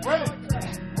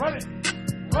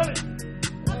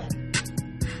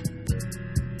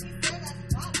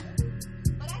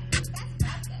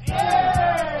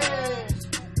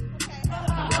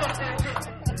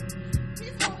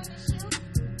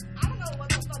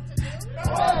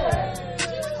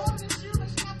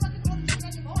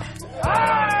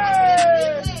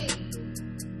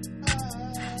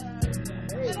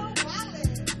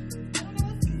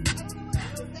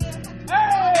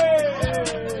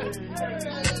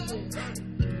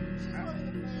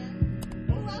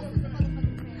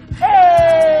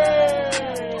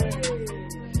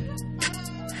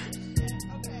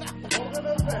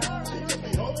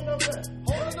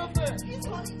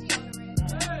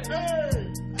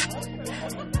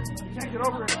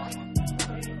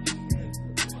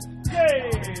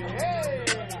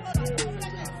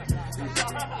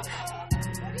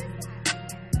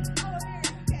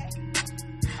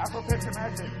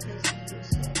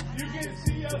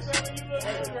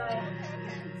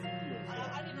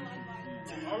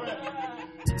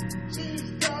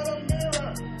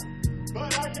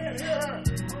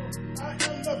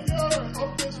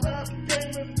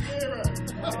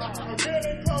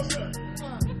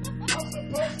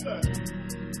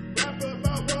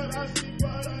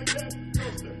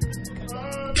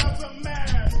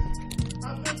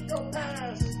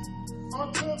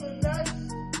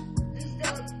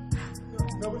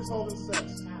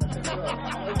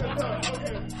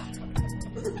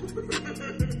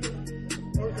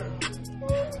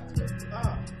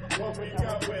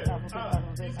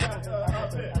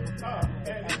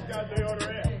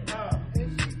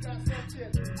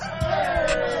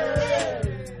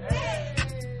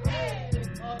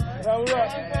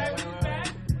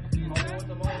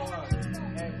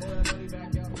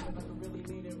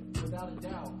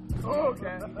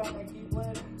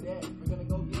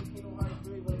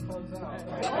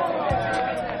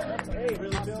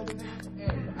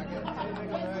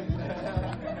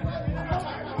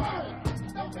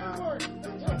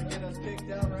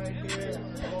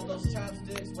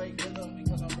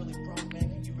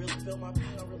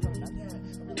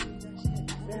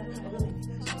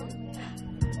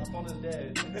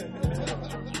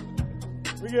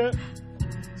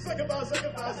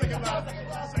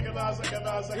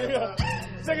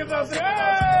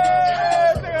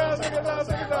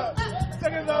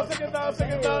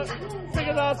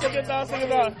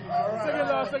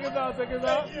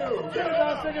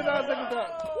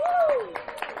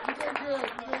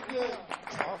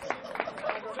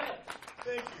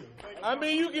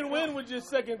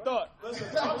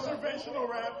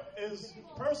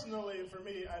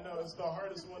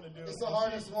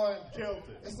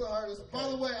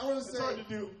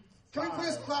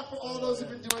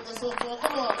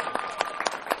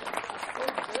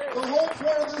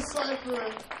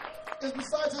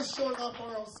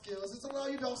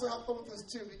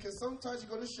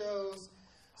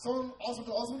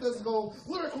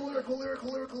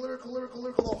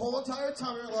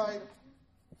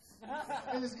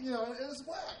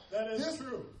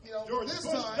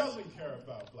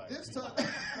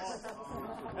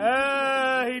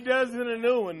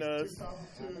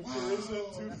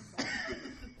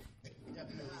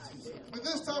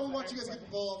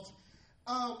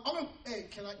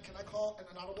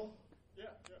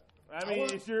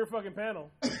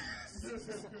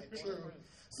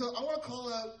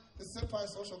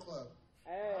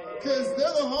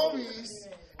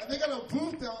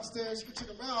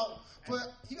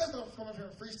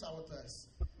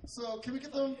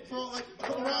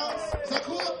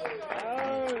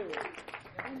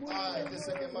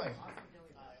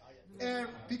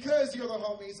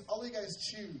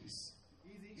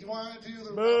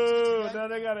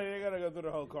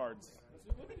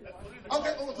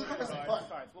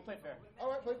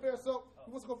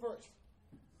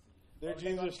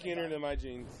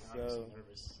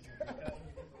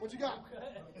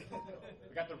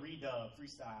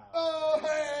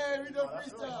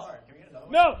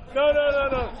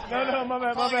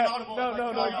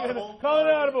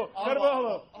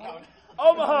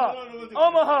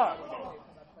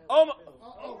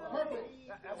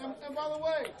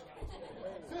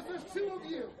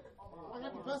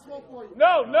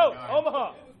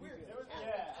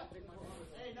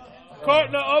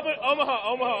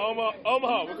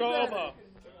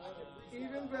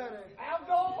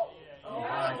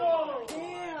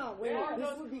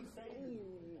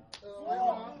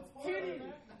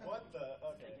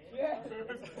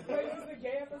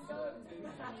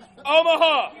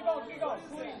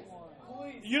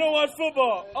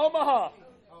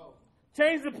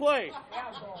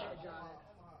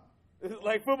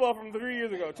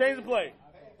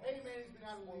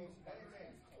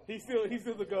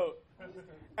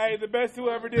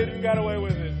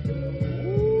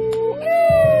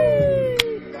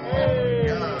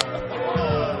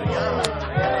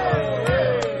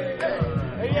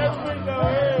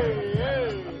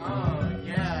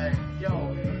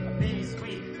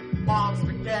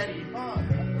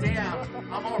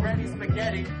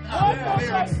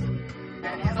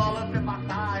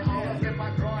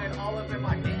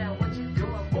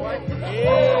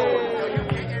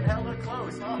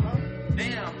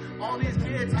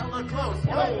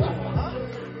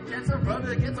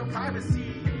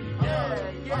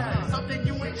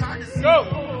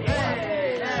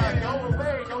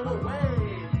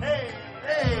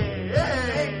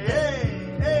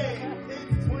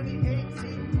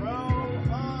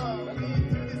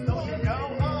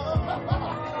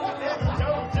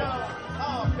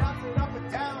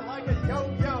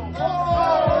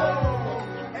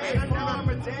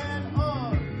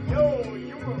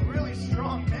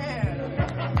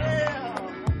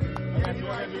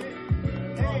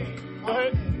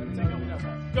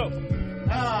 Go.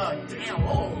 Damn.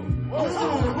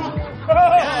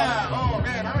 Yeah. Oh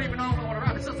man, I don't even know if I want to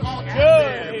rap. It's just all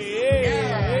acid.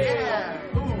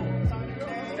 Yeah. Ooh.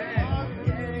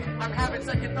 I'm having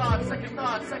second thoughts.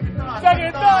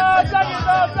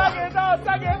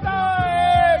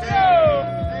 Go.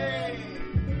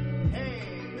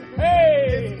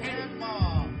 Hey. It's Grandma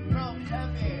from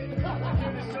heaven.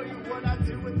 Here to show you what I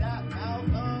do with that mouth.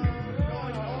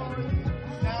 Going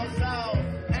north, now south.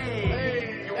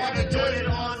 Hey, you want to join in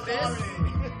on this?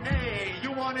 Hey,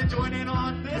 you want to join in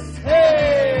on this?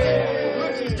 Hey.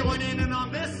 Lucky's joining in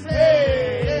on this.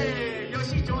 Hey,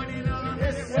 Yoshi's joining in on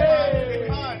this. Hey.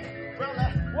 Come on, brother.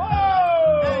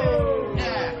 Whoa.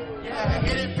 Yeah,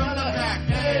 hit it from the back.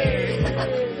 Hey,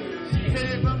 she hit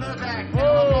it from the back.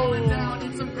 Now I'm rolling down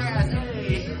in some grass.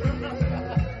 Hey.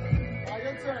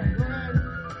 Your turn. Go ahead.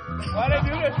 Why they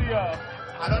do that to y'all?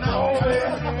 I don't know.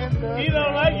 He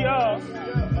don't like y'all.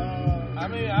 I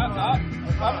mean, I'm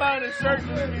buying a shirt just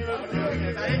to be looking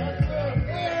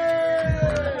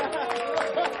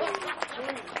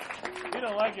He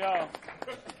don't like y'all.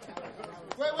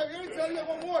 Wait, let me tell you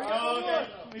one more. You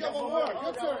got one more.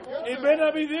 Your turn. It better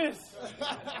not be this.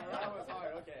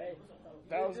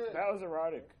 That was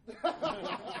erotic.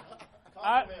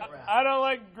 I don't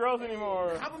like girls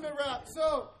anymore. Compliment rap.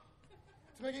 So,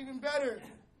 to make it even better,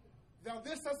 now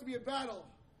this has to be a battle.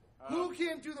 Who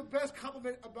can do the best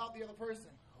compliment about the other person?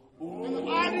 And the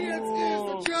audience is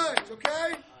the judge,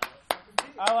 okay?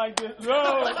 I like this.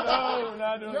 No,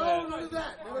 not doing that. No, none of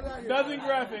that. None of that here. Nothing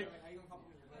graphic.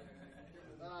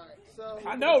 All right, so.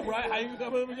 I know, right? How you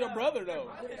come up with your brother, though?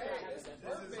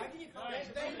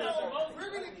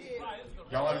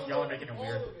 Y'all are making it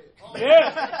weird.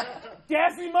 Yeah.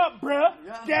 Gas him up, bruh.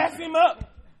 Gas him up.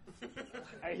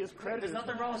 Hey, his credit. There's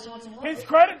nothing wrong with showing some love. His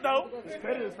credit, though. His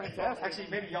credit is fantastic. Actually,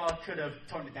 maybe y'all could have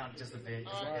toned it down just a bit.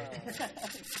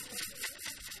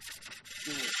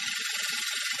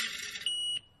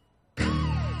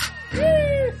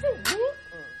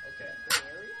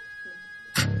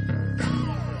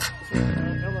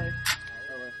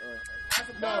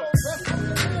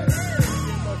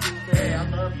 Hey, I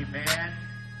love you, man.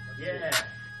 Yeah,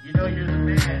 you know you're the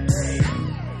man. Hey,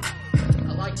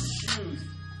 I like your shoes.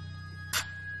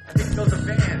 I think those are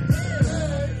Vans.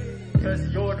 Because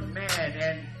you're the man.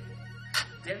 And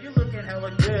damn, you looking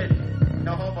hella good.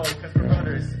 No homo, because we're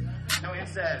brothers. No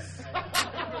incest.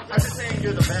 I'm just saying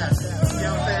you're the best. You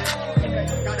know what I'm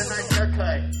saying? Got a nice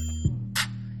haircut.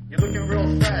 You're looking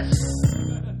real fresh.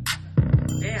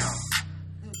 Damn.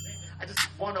 I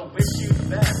just want to wish you the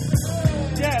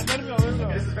best. Yeah, let him go.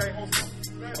 This is very wholesome.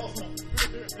 Very wholesome.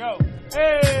 Go.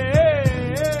 Hey.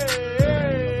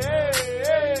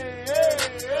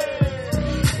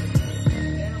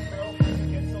 Damn, bro, you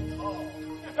get so tall.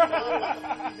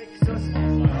 You think you're so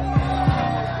small.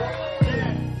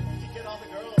 Yeah, you get all the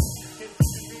girls. Kids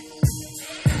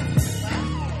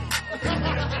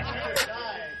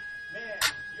Man,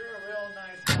 you're a real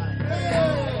nice guy.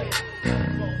 Hey.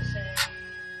 Gold chain.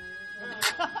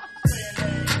 Say your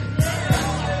name.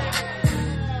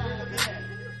 You're the man.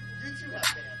 You two have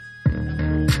fans. That's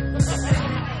cool.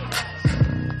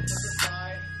 This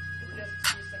guy, we're just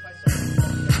two step-by-step.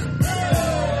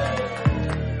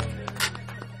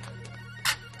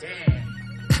 Damn.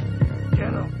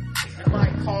 Get him. You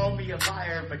might call me a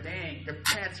liar, but dang, your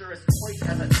pants are as tight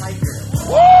as a tiger.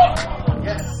 Woo!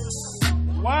 Yes.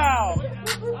 Wow.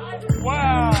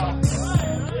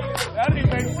 That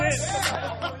didn't make sense.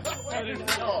 That didn't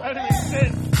make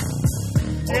sense.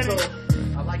 Also,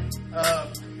 I like,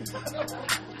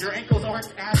 your ankles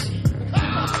aren't ashy. I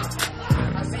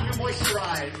see you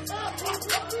moisturize.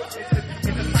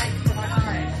 It's a sight for my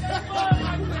eyes.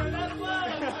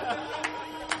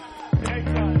 Gang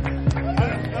sign.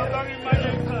 Don't need my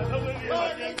gang sign. Don't need my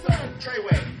gang sign.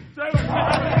 Treyway.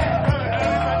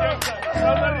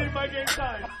 Don't need my gang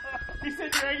sign. He said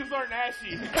your ankles aren't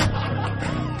ashy.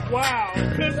 Wow.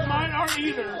 Because mine aren't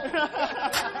either.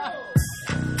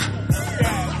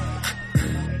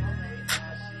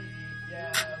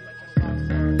 Yeah.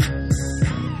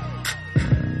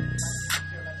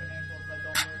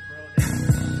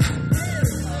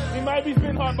 He might be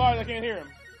spinning hard bars. I can't hear him.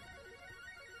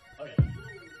 Okay.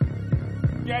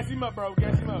 Gas him up, bro.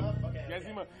 Gas him up. Okay. Gas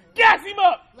him up. Gas him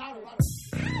up! Louder. I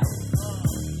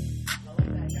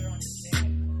like that hair on your chin.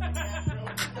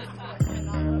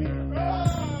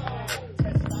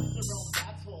 Testosterone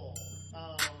battle.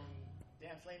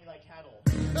 Damn, slay me like cattle.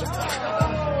 Yeah,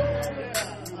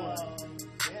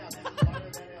 that's harder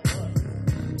than it looks.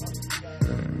 You guys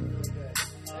are really good.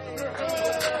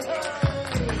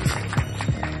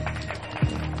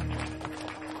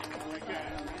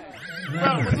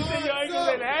 Bro, when you say your ankles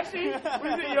ain't ashy? What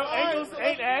is it, your ankles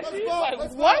ain't ashy? Let's go, Like,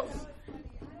 let's what? go.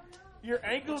 Your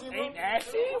ankles ain't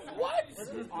ashy? What?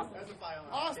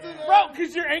 Austin, Bro,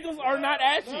 because your ankles are not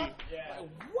ashy. Yeah.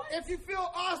 If you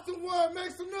feel Austin Wood,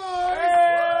 make some noise.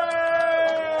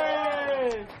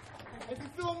 Hey! If you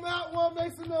feel Matt Wood,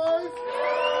 make some noise.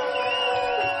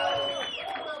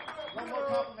 One more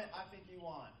compliment. I think you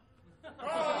won.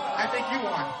 I think you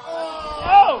won.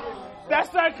 Oh!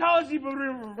 That's psychology, but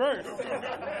in reverse.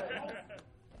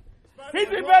 He's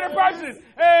a better person.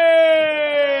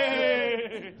 Hey!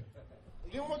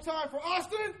 One more time for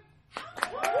Austin.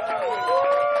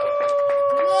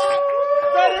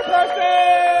 Better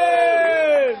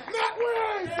person! Matt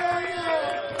wins!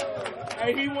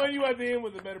 Hey, he won you at the end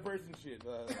with the better person shit. To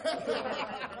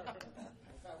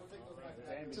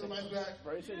the mic back.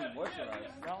 Bro, you said you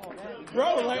moisturized. Bro,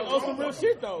 like, on some real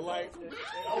shit, though. Like,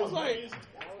 I was like...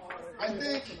 I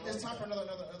think it's time for another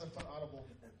fun audible.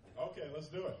 Okay, let's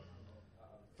do it.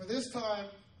 For this time,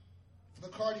 for the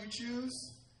card you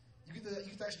choose, you get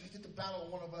to battle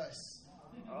one of us.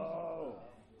 Oh.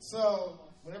 So,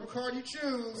 whatever card you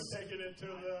choose, We're taking it to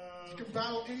the... you can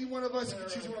battle any one of us. You can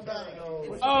choose one to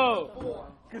battle. Oh,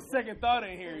 because second thought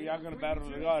ain't here. Y'all gonna battle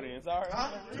the audience, all right? Huh?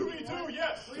 2v2,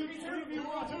 yes. 2v2.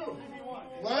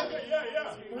 What? Okay,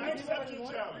 yeah. I accept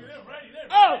your challenge.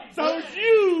 Oh, so it's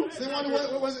you. Say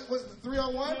what was it? Was it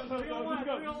 3-on-1? Let's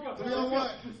go. 3-on-1.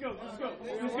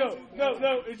 Let's go. No,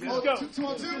 it's just go.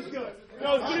 2-on-2? No,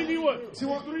 3v1.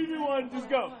 3v1, just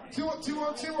go. 2-on-2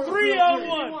 or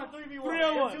 3-on-1.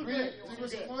 3-on-1. 3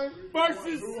 versus 1?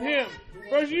 Versus him.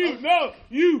 Versus you. No,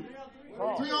 you.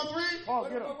 3-on-3? Paul,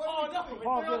 get him.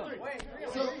 Paul, get him.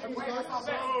 So,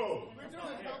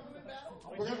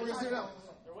 we're gonna sit down.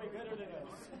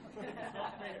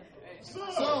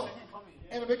 So,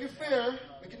 and to make it fair,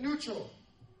 make it neutral.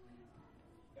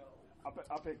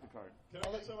 I'll pick the card. Can I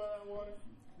get some of that water?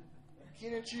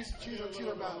 Keenan, choose a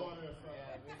battle.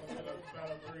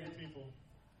 Battle 3 people.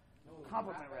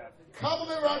 Compliment rap.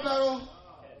 Compliment rap battle.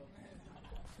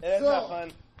 That's So, not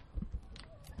fun.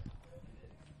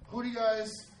 Who do you guys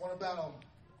want to battle?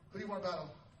 Who do you want to battle?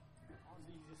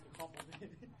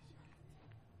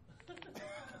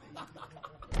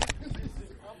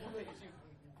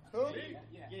 Who?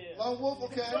 Lone Wolf,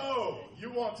 okay. So, you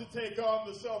want to take on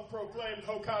the self-proclaimed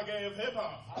Hokage of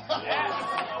hip-hop.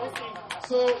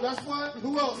 So, that's one.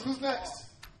 Who else? Who's next?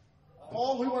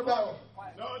 Paul, who do you want to battle?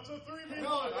 No, it's a 3v1.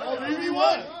 Oh,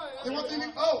 3v1. They want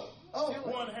 3v1. Oh.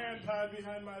 One hand tied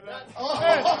behind my back. Oh.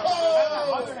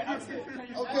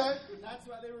 Okay. That's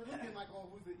why they were looking like, oh,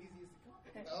 who's the easiest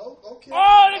to come? Oh, okay.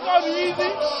 Oh, they called me easy.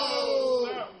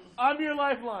 Oh. I'm your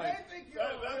lifeline.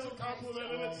 That's a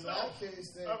compliment in itself.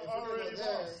 I've already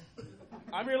lost.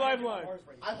 I'm your lifeline.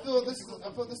 I feel this is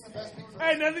the best pick for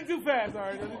Hey, nothing too fast, all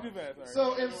right? Nothing too fast, all right?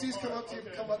 So MCs come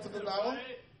up to the battle.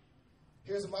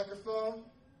 Here's a microphone,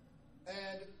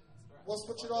 and we'll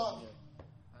switch it off.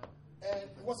 And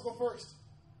who wants to go first?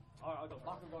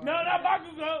 No, not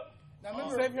Bakugo. Now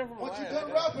remember, Save him from once you're last.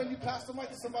 done rapping, you pass the mic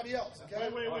to somebody else. Okay?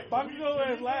 Wait. Bakugo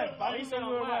is last. Bakugo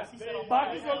goes last.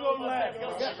 Bakugo goes last.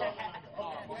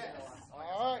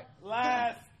 All right.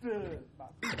 Last. Nah,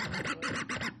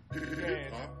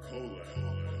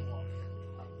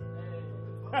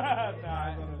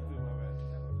 I don't do my best.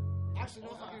 Actually, no,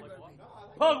 it's not good.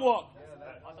 Plug walk.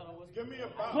 Give me a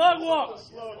bounce. Plug walk.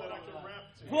 Slow that I can rap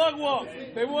to. Plug walk.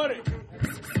 They want it.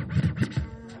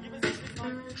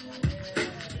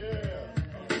 Yeah.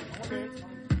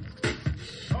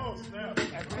 Oh, snap.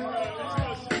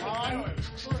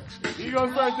 You go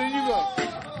first, then you go.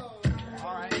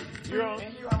 All right. You're on.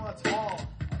 And you are a tall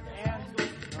and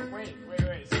wait.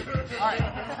 All right.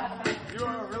 You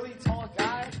are a really tall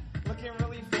guy, looking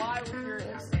really fly with your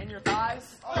hips and your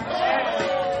thighs.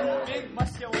 And big,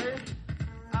 muscular.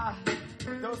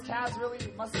 Those calves really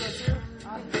muscular too.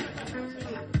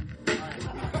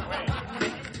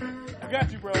 I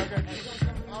got you, bro. I got you.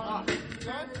 No,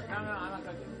 I'm not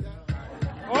done yet.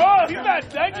 Oh, he's not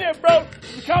done yet, bro.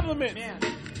 It's a compliment. Man,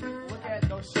 look at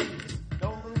those shoes. Those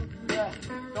don't look good,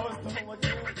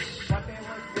 but they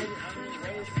look big on your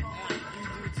waist, and you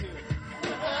do too.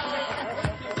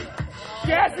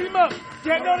 Gas him up.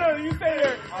 No, you stay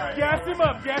there. Right. Gas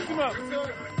him up.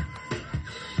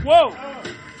 Whoa.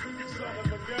 Son of a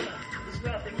gun. This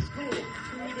rapping is cool.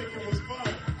 I think it was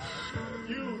fun.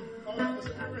 You are a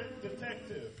spirit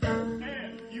detective.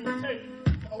 And you take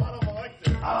a lot of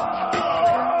electives.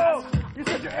 Oh! You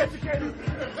said you're educated.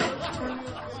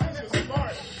 You're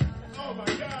smart. Oh my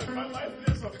God, my life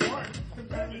is a part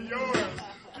compared to yours.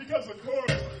 Because of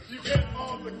course, you get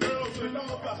all the girls and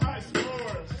all the high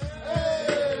scores.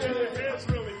 And your hair's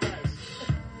really nice.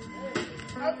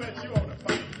 I bet you want to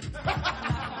fight.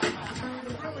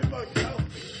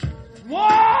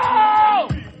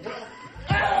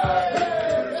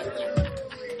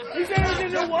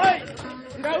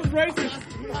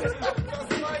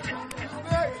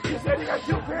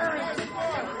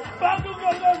 Baku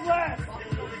goes last.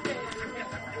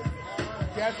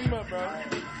 Gas him up, bro.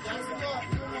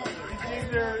 These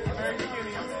jeans are very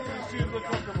skinny. These shoes look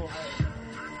comfortable.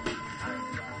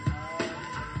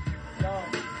 Yo, I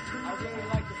really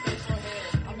like the facial hair.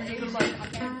 I'm Asian. I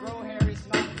can't grow hair. It's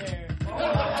not there.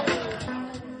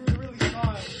 You're really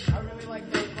strong. I really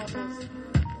like those muscles.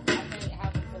 I can't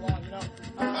have them for long, you know.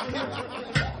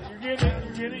 You get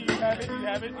it. You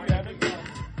have it.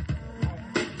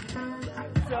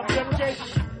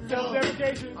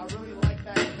 Self-deprecation. I really like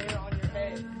that hair on your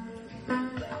head.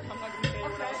 I'm not gonna say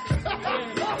what else.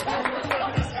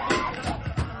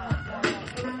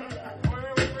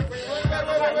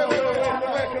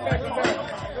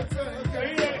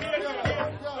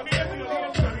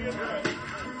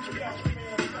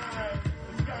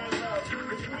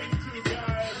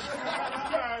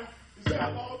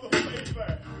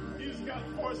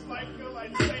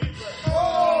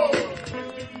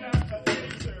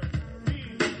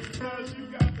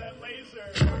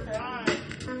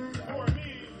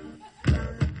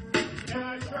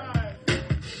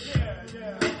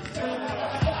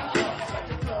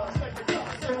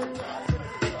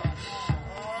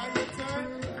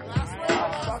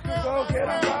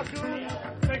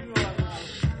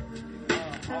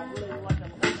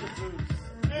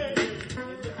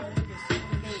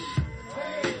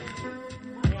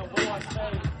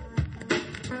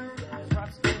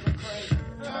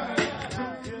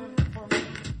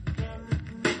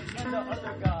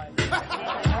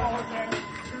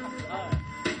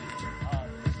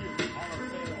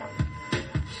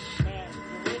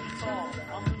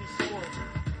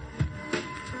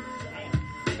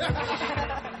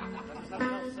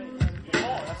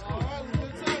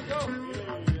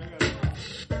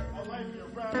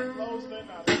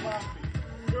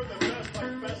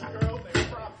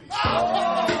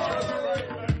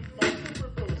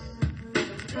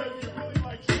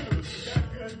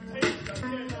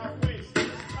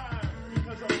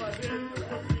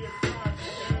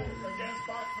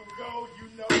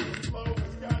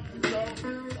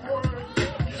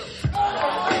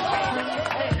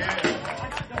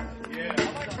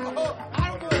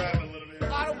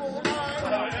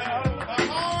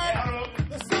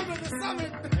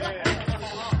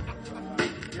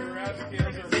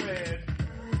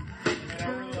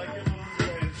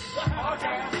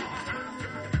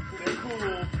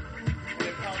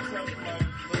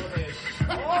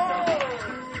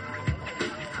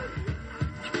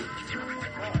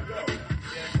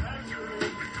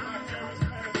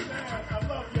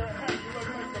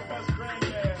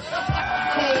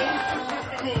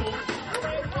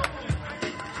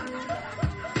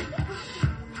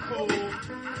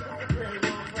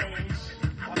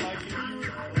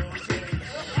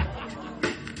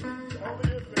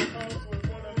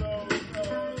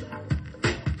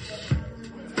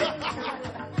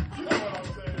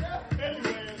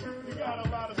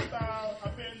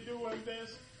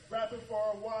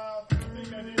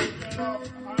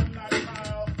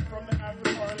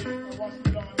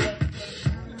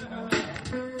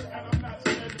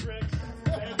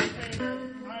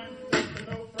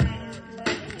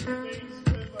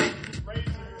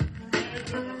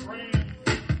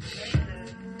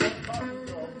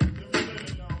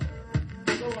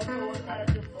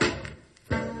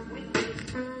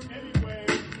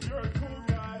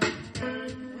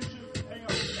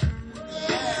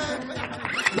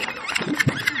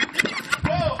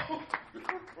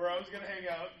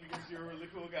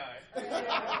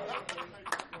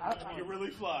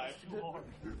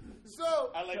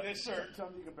 So I like that shirt. Tell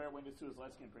him you can bear witness to his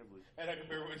light skin privilege. And I can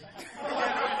bear witness.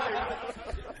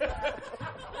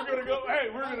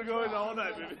 We're gonna go in all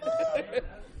night, baby.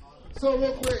 So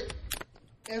real quick,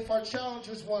 if our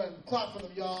challengers won, clap for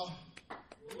them, y'all.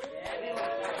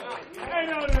 Hey,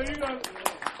 no, you go.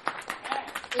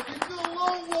 If you feel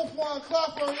lone wolf won,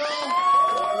 clap for them, y'all.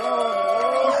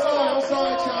 I'm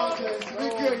sorry, challengers. You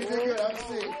did good. I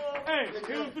see. Hey,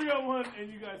 it was 3-on-1, and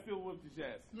you guys still whooped your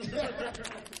ass.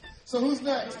 So who's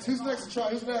next? Who's next to try?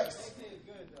 Who's next?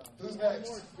 Who's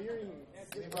next?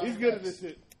 He's good at this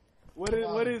shit. What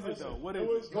is it though? What is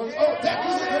it? Oh,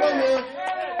 Deku's coming here.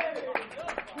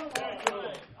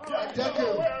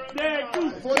 Deku.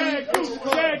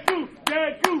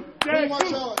 Do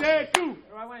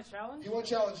I want a challenge? You want a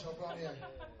challenge, no problem. Yeah.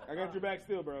 I got your back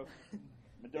still, bro.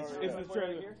 Midoriya. It's the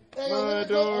trailer.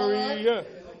 Midoriya.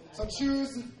 So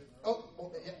choose. Oh,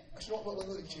 yeah. Actually, what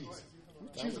will you choose?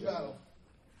 Choose a battle.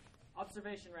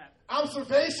 Observation rap.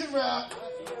 Observation rap.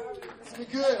 This will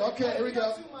be good. Okay, here we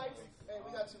go. Hey,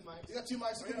 we got two mics. You got two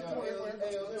mics. Hey, there we go.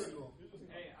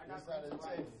 Hey, I got that.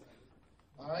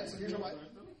 All right, so here's your mic. All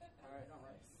right.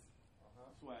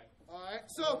 Swag. All right.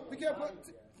 So we can't put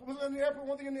in the air. Put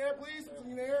one thing in the air, please.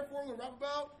 Something in the air for them to rap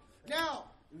about.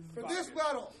 Now, for this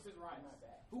battle,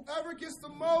 whoever gets the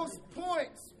most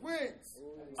points wins.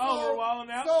 Oh, we're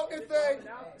wilding out.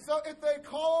 So if they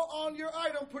call on your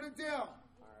item, put it down.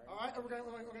 All right. We're gonna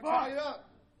tie it up.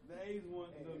 The A's won.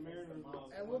 The Mariners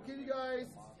lost. And we'll give you guys.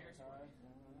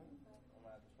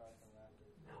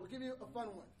 We'll give you a fun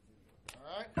one. All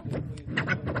right.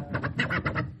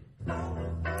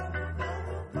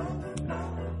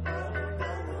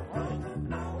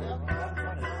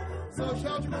 So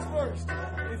Challenger goes first.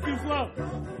 It's too slow.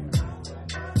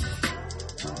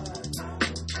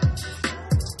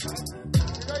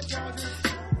 You're right, Challenger.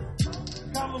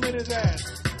 Compliment his ass.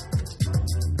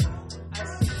 I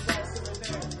see you guys over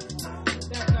there.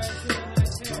 That guy has really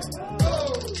nice hair.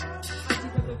 Oh. I see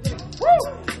the thing. Woo!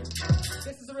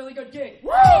 This is a really good gig.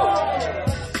 Woo! I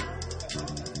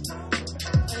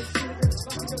see that you're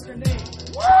fucking up your name.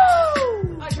 Woo!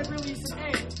 I could really use some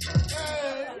aim.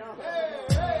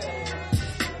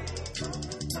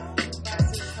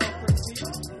 Glasses help proceed.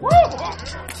 Woo!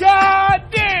 God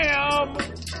damn!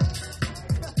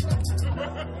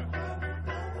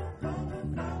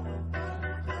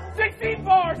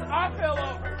 Bars, I fell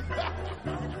over.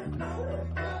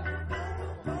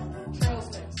 Trails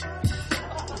mix.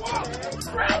 Wow.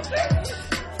 Trail mix?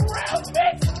 Trail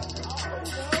mix?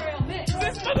 Trail mix.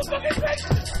 This motherfucking mix.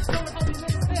 Someone help me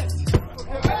mix this.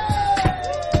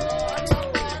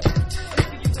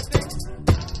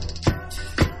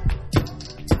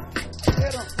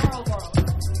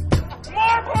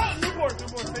 Newport.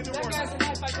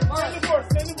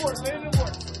 Stay Newport. Stay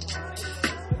Newport.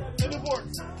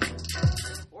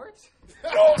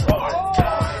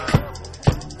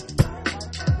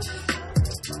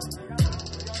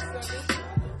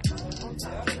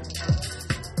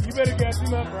 You better gas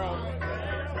him up, bro.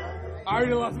 I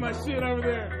already lost my shit over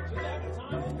there.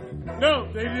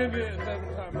 No, they didn't have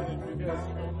the time limit because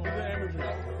he's an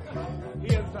amateur. He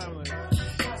has a time limit.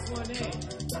 That's one name.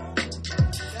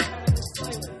 That had a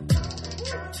disclaimer.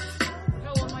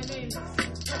 Hell on my name.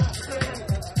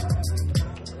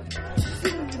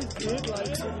 It's like,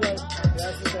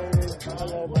 that's the thing is,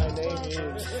 hello, my name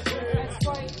is. That's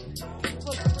right.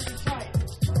 Looks pretty tight.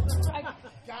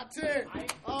 Got 10.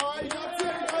 All right, you got 10.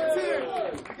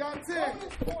 You got 10.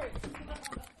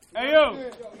 Hey,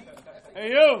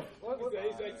 yo. What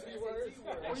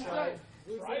you say?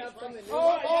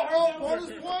 Oh,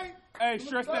 bonus point. Hey,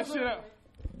 stretch that shit out.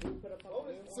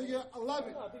 So you got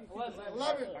 11. 11.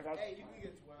 Hey, you can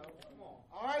get 12. Come on.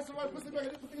 All right, so put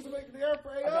things in the air for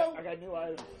AO. I got new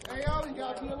items. AO, you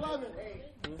got the 11.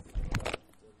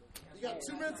 You got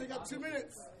 2 minutes. You got 2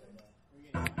 minutes.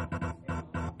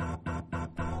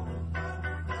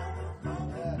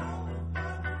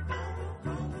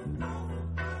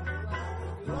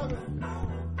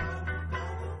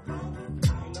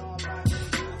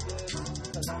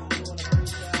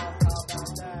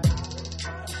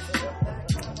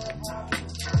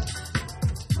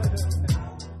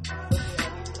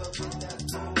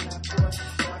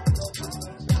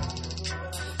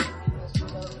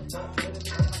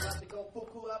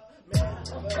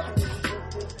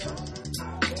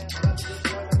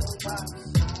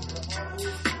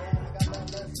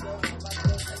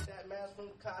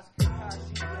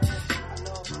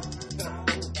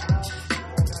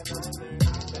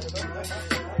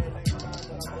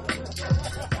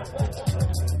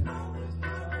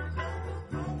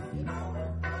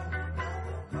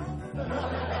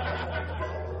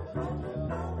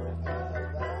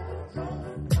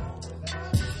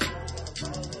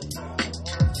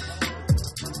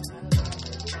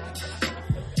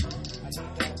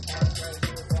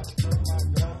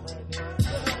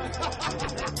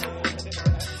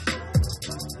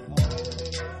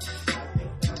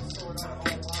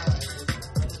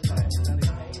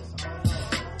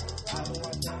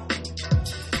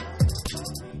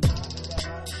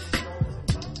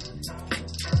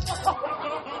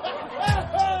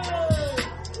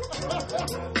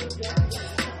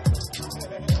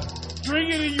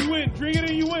 Drink it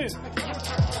and you win.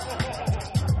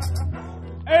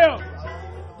 Ayo.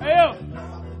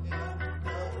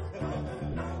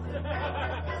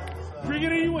 Drink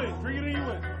it and you win.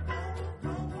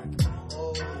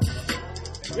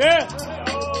 Yeah,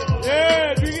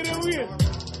 drink it and win.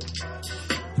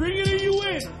 Drink it and you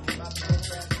win.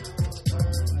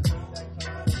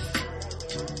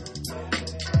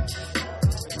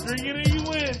 Drink it and you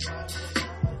win.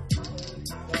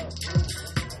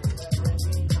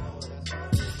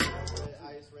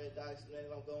 nice, man.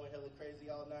 I'm going hella crazy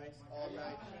all night. I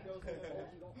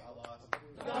lost.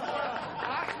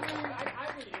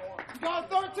 You got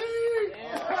 13!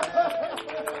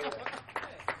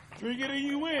 Drink it and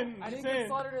you win. I didn't get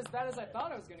slaughtered as bad as I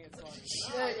thought I was going to get slaughtered.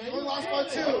 Shit, you only lost by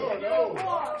 2. No.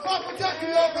 Stop Pateku,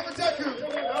 yo, Pateku.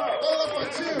 Only lost by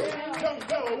 2. Young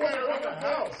Delaware in the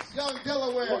house. Young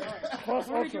Delaware. Plus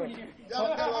ultra. Young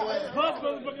Delaware. Plus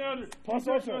motherfucking under. Plus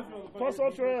ultra. Plus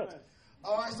ultra.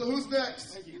 All right, so who's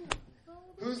next?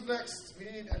 Who's next? We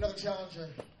need another challenger.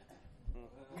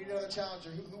 We need another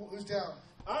challenger. Who's down?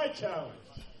 I challenge.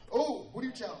 Oh, who do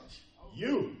you challenge?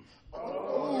 You.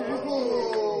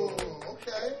 Oh,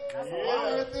 okay. Yeah.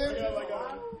 All right, then. Yeah, like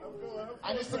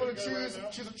I just want to choose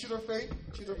her fate.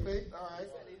 Choose her fate. All right.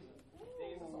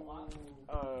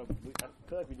 I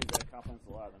feel like we do that confidence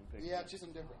a lot. Yeah, choose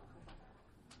them different.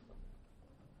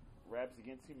 Raps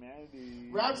Against Humanity.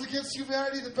 Raps Against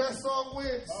Humanity, the best song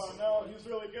wins. Oh, no, he's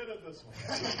really good at this one.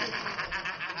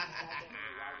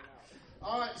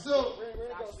 All right, so.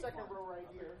 Second row right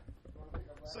here.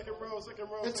 Second row.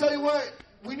 Let's tell you what.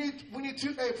 We need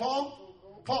 2. Hey, Paul,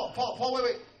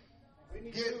 wait.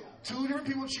 Get 2 different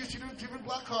people, choose 2 different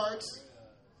black cards.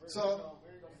 So.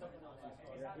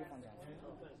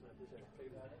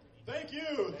 Thank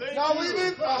you. Y'all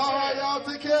leaving? All right, y'all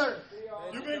take care.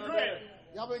 You've been great.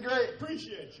 Y'all been great.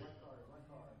 Appreciate you.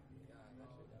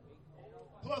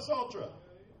 Plus Ultra.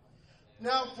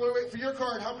 Now, for your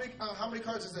card, how many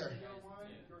cards is there?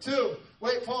 2.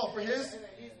 Wait, Paul, for his?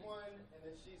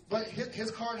 But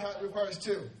his card requires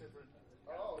 2.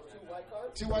 Oh, 2 white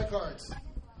cards? 2 white cards.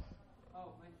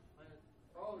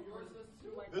 Oh, yours is 2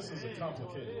 white This is a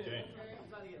complicated game.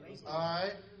 All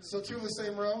right, so 2 in the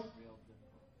same row.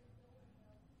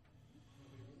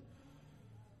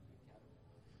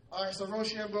 All right, so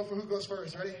Rochambeau for who goes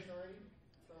first. Ready? So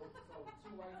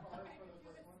 2 white cards for the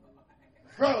first one.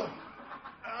 Bro.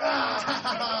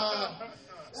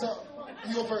 So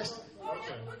you go first.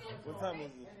 Okay. What time is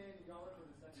it?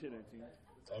 10:18.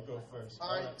 I'll go first.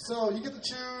 All right, so you get to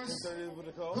choose. What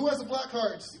they call? Who has the black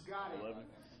cards? 11.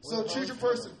 So choose your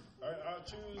person. All right, I'll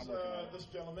choose this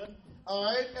gentleman. All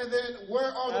right, and then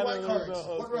where are the white cards?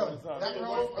 What row? That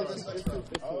row or this next row?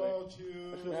 I'll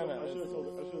choose.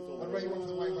 What row you want for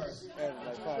the white cards?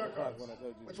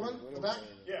 Which one? The back?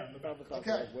 Yeah, the back.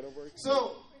 Okay.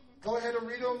 So go ahead and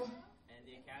read them. And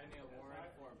the Academy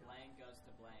Award for blank goes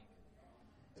to blank.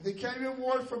 The Academy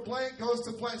Award for blank goes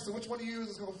to blank. So which one do you use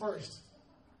is go first?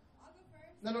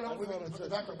 No. The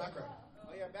background.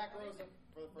 Oh, yeah, back rows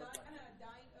for the first one.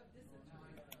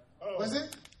 Oh. Was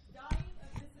it?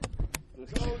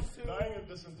 Dying of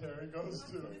dysentery goes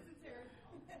to.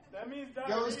 That means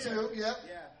Goes to, yep.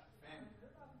 Yeah.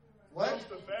 What? Goes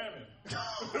to famine.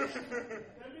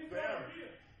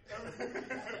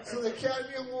 So the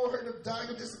Academy Award of dying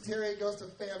of dysentery goes to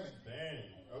famine. Dang.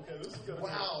 Okay, this is going to Wow.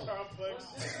 be a complex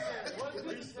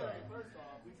freestyle.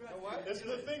 It's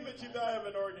the thing that you die of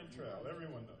an organ trail.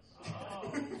 Everyone knows.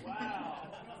 Oh, wow.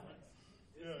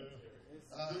 Yeah.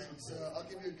 So I'll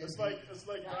give you a good. It's like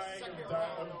dying of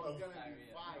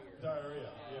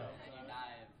diarrhea. Yeah.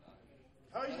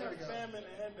 How you have famine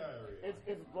and diarrhea?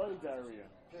 It's bloody diarrhea.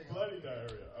 Bloody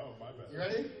diarrhea. Oh, my bad. You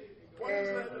ready? What is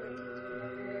that?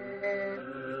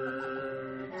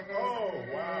 Oh,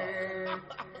 wow.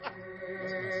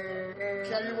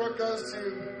 Academy Award goes to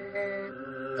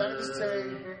dying of dysentery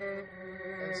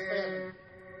and it's famine.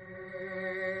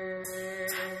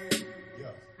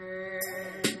 Yeah.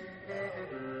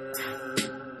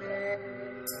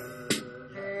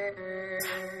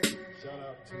 Shout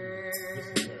out to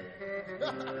dysentery.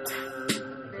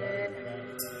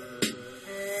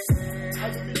 I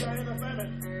just be dying of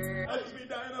famine. I just be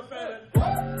dying of famine. I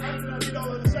just not eat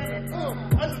all of the salmon.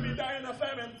 I just be dying of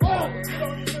famine. You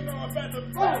don't even know I'm phantom.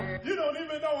 You don't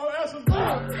even know I'm asking.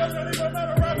 Doesn't even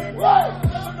matter rapping.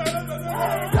 Doesn't matter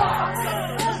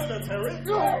dysentery.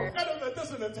 Out of the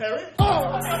dysentery.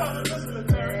 Out of the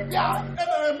dysentery. And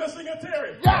I'm missing a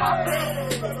terry. I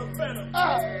love the phantom. I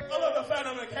love the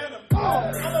phantom and cannon. I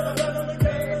love the phantom and cannon.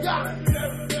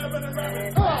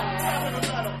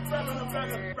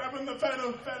 Rapping the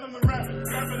phantom, phantom and rapping.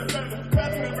 Rapping the phantom,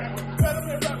 phantom and rapping. Phantom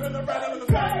and rapping, the phantom and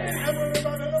the phantom. Rapping the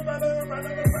phantom, the phantom, the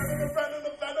phantom, the phantom, the phantom,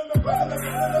 the phantom, the phantom, the phantom,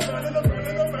 the phantom, the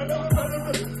phantom, the phantom, the phantom.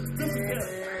 This is Gary.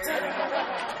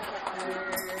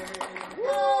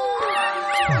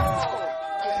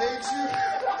 I hate you.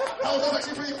 That was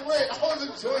actually pretty great. I was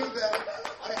enjoying that.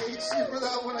 I hate you for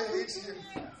that one. I hate you.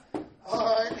 All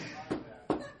right.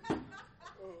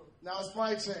 Now it's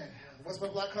my turn. What's my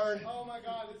black card? Oh my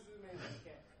God, this is amazing.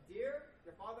 Okay. Dear,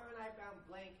 your father and I found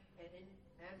blank and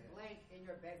blank in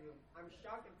your bedroom. I'm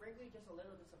shocked and frankly just a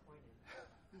little disappointed.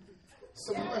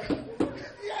 So,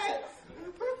 Yes!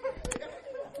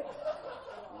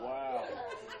 Wow.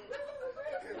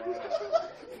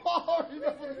 Paul, you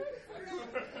know.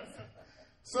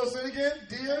 So say it again,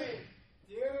 dear.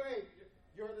 Dear, wait.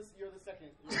 You're the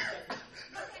second. You're the second.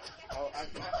 Oh, I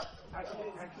can't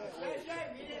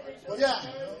wait. Yeah.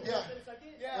 Yeah.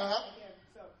 Uh-huh. Okay,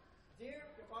 so, dear,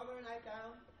 your father and I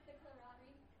found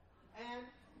and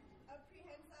A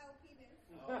prehensile penis.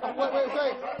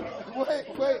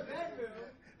 Wait. bedroom.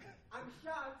 I'm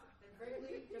shocked and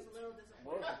frankly just a little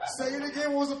disappointed. Say it again.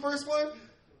 What was the first one?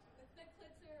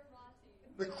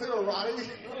 The clitorati.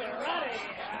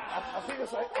 I think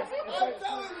it's like I'm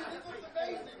telling you, this is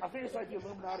amazing. I think it's like the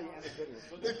Illuminati and the Clitoris.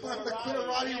 The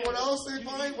clitorati. What else they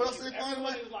find? What else they find?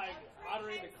 Everyone is like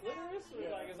honoring the clitoris, or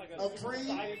like it's like a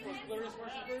society for clitoris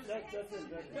worshippers. That's it.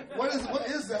 What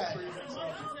is that?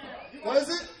 What is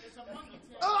it?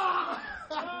 Ah!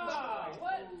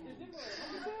 What?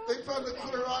 They found the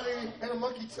clitorati and a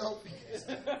monkey tail piece.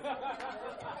 Hey,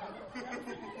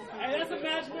 that's a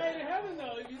match made in heaven,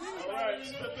 though. If you think All about right, it.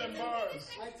 spit them bars.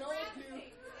 I told you.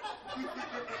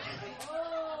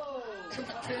 Oh. My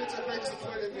parents are very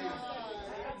disappointed in me.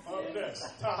 Up next,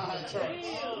 top of the charts.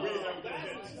 We have the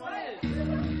hit.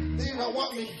 They did not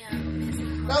want me.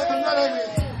 That was the nut of it.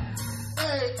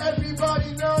 Hey, everybody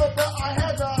know that I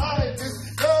had to hide this.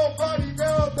 Nobody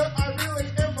know that I really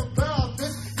am about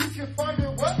this. You can find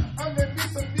it what?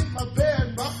 Underneath my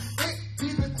bed, ma. It be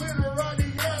the clitorati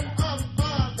and I'm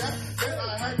on that. Then I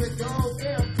had to go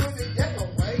and put it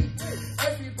away.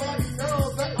 Everybody know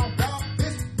that I'm about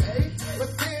this day.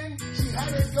 But then she had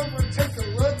to go and take a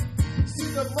look. See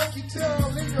the monkey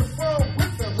tail in your phone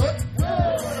with the hook.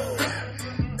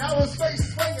 Now his face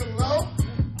swinging low.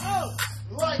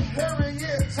 Like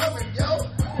Harriet Tubman, yo.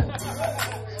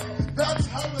 That's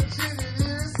how legit it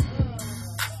is.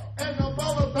 And I'm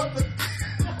all about the.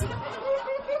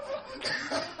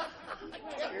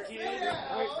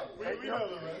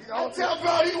 Tell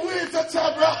bro, he wins. I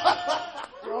tell bro.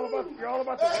 You're all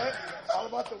about the what? All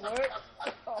about the what?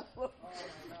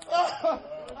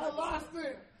 I lost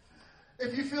it.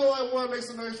 If you feel like one, make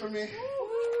some noise for me.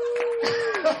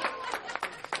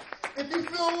 If you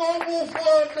feel Lone Wolf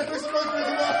one, make some noise for me.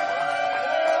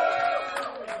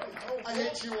 I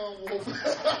hate you, Lone Wolf.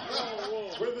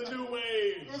 We're the new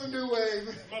wave. We're the new wave.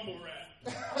 Mumble rap.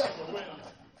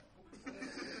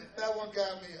 That one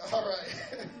got me. All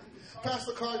right. Pass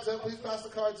the cards up. Please pass the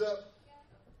cards up.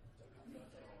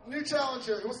 New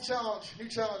challenger. What's the challenge? New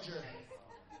challenger.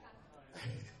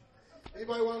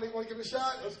 Anybody want to give it a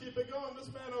shot? Let's keep it going. This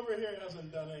man over here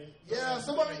hasn't done anything. Yeah,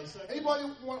 somebody. Anybody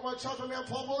want Chocolate Man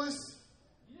Paul Willis?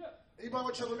 Yeah. Anybody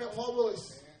want Chocolate Man Paul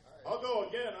Willis? I'll go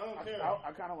again. I don't care.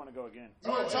 I kind of want to go again.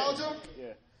 You want to challenge him?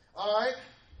 Yeah. All right.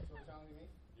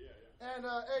 Yeah. And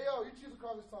hey, yo, you choose a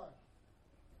card this time.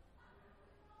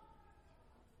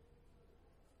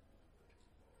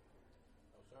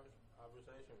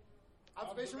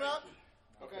 Observation route?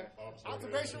 Okay.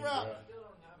 Observation route.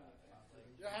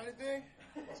 You have anything?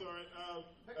 It's all right.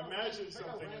 Imagine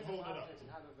something and hold it up.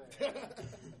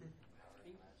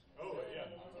 Oh, yeah.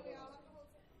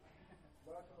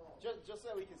 Just so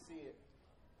we can see it.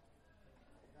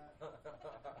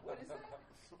 What is that?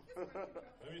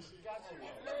 Let me see.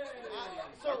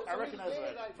 I recognize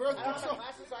that. Birth control. I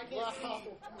can't Wow. see.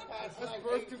 That's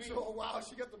birth control. Wow,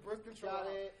 she got the birth control. Got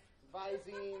it.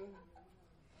 Visine.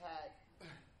 Hat.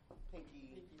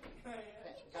 Pinky.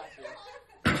 Gotcha.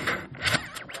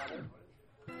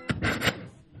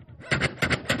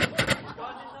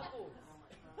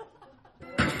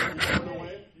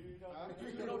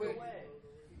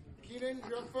 Keenan,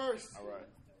 you're up first. All right.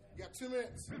 You got 2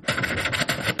 minutes.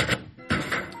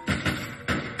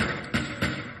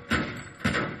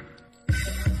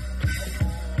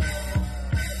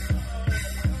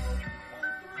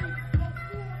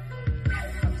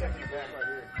 I'm taking it back right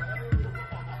here.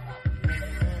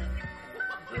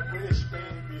 British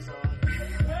baby song.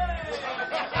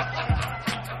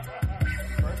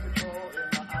 Birth control in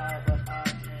my eye, but I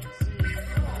can't see.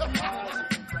 Eyes and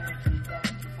thank you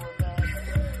for that.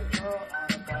 Girl on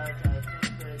a bike, I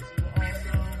think that you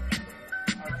also.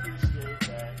 I appreciate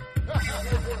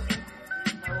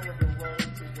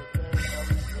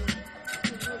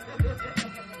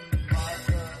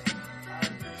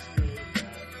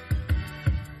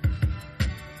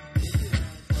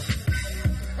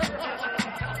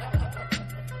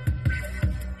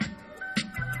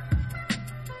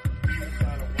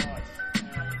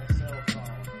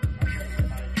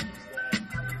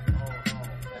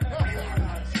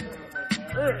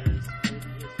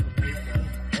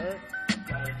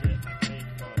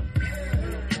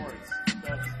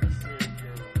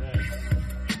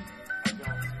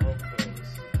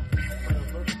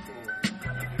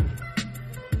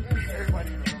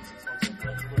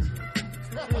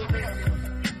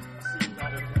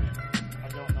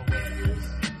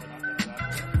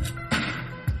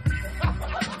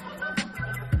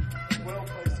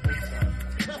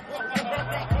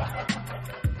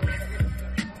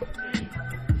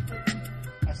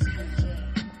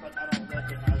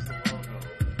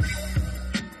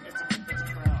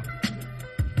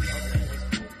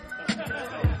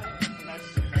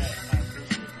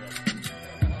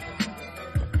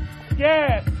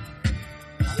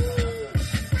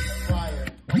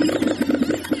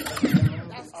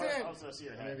That's 10. I'll see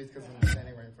your head. Maybe it's because I'm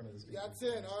standing right in front of this. You got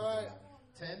 10. All right.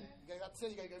 10? You got 10.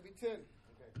 You gotta be 10.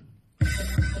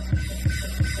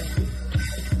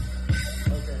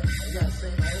 Okay. You got the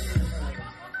same height.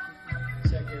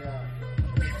 Check it out.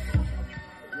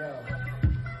 Yo.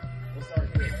 We'll start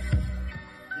here.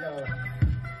 Yo.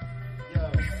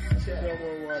 Check.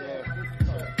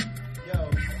 Yo,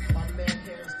 my man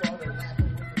here started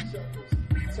laughing with the chuckles.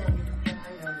 Told me the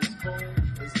guy on his phone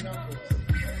is Knuckles.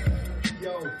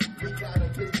 Yo, we got a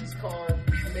business card.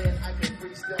 Man, I can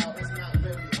freestyle. It's not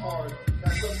very hard.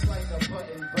 That looks like a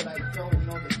button, but I don't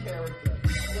know the character.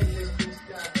 In this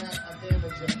freestyle rap, I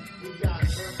damage him. We got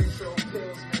birth control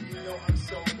pills, man. You know I'm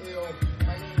so ill.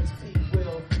 My name is Pete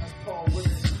Will. That's Paul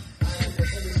Willis. I am the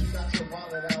industry, got your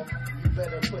wallet out. You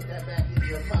better put that back in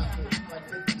your pocket. Like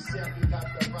 50 Cent, we got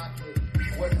the rocket.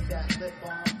 What is that lip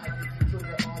balm? I think you put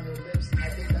it on your lips. I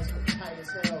think that's what tight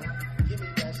as hell. Give me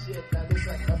that shit. That looks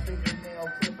like a fingernail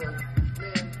clipper.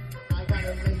 Man, I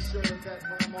gotta make sure that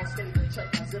when I'm on stage, I check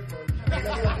my zipper. And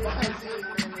that's like my hygiene,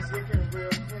 man. It's looking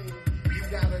real clean. You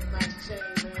got a nice chain,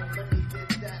 man. Let me get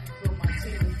that for my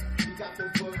team. You got the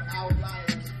book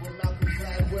Outliers with Malcolm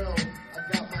Gladwell. I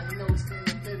got my notes in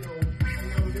the middle. You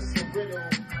know this is a riddle.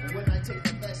 When I take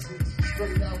the lessons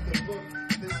straight out the book,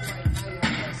 this night I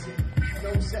am guessing.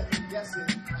 No second guessing.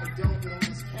 I don't know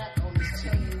this cat on this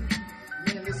chain.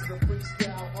 Man, this is a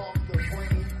freestyle off the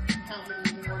brain. How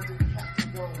many more do we have to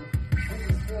go? With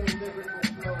this full lyrical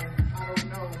flow, I don't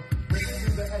know. But this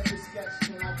is the extra sketch,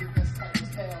 and I think that's tight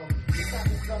as hell. You got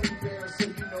this gummy bear, so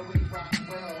you know we rock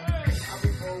well. I'll be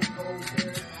bold gold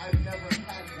bear. I've never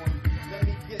had one. Let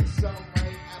me get some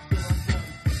right after I'm done.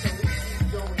 So we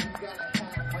keep going. You gotta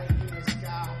have right in the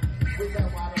sky. With that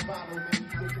water bottle, man,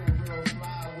 you looking real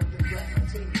fly with the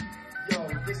graffiti. Yo,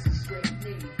 this is straight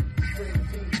me. Straight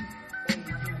P.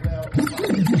 A-U-L. I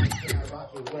rock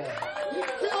it well. You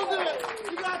killed it.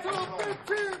 You got to a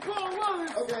 15. Paul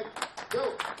Willis. Okay. Go.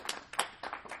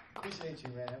 Appreciate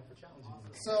you, man, for challenging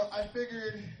me. So I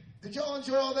figured, did y'all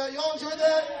enjoy all that? Y'all enjoyed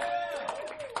that?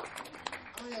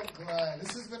 I am glad.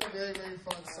 This has been a very, very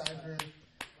fun cypher.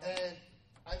 And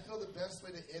I feel the best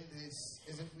way to end this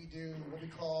is if we do what we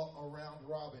call a round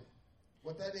robin.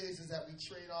 What that is that we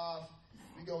trade off.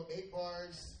 We go 8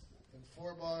 bars, then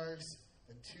 4 bars,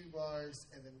 then 2 bars,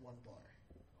 and then 1 bar.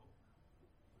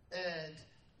 And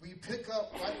we pick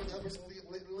up right where the other person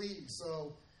leaves.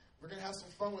 So we're going to have some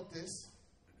fun with this.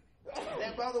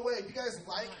 And by the way, if you guys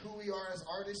like who we are as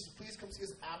artists, please come see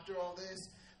us after all this.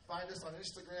 Find us on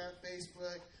Instagram,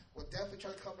 Facebook. We'll definitely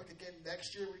try to come back again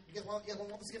next year. You guys want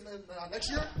us again next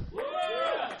year?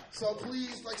 Yeah! So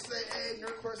please, say, hey,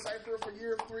 Nerdcore Cypher for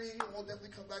year 3, and we'll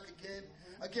definitely come back again.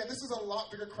 Again, this is a lot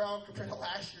bigger crowd compared to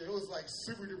last year. It was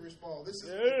super duper small. This is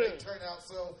a big turnout.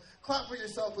 So clap for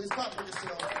yourself, please. Clap for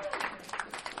yourself.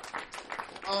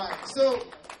 All right. So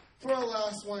for our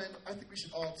last one, I think we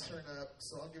should all turn up.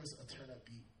 So I'll give us a turn up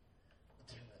beat.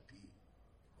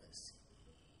 Let's see.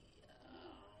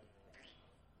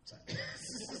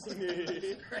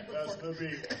 That's the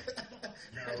beat.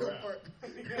 Now rap.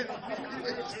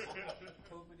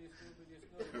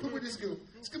 Poopity scoop.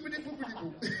 Scoopity poopity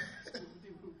poop.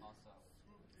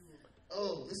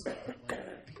 Oh, this is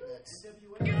beat mix.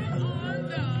 I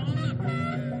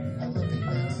love beat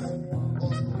mix.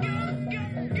 Old school.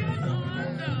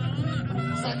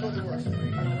 Psycho the worst.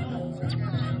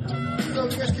 So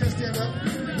you guys can't stand up.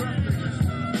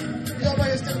 Y'all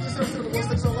might stand up to the most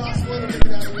of the last one. We're going to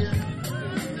get out of here.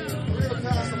 We're going to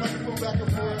pass the microphone back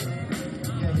and forth.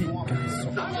 Yeah, he want me to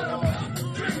switch it off.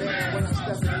 Man, when I'm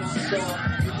stepping in my door,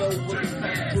 you know what we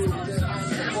come through. Then I'm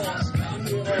the boss. We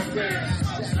here all day.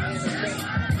 Jack in the bank.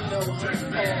 You know I'm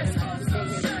Paul and I'm the king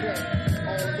in the play.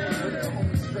 All day with the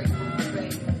homies straight from the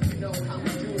bank. You know how we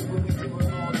do it when we do it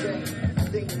all day. I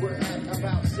think we're at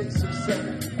about 6 or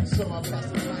 7. So I'll pass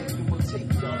the mic and we'll take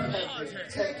your heaven.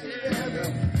 Take it heaven.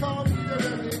 Call me the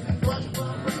reverend. Watch my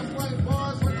round white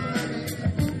bars with the levy.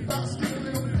 Boop, bop, skipping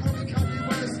little copy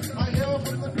west. I hail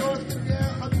from the north and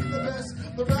yeah, I'll be the best.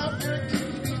 The rap here keep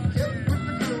me get with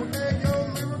the crew. Hey yo,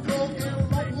 lyrical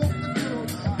and like wolf the dude.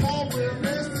 Paul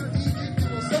Willis, the DJ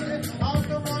doing something. I'm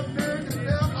the rock nerd and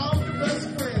now I'm the best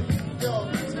friend. Yo,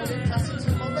 so they pass it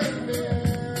to my main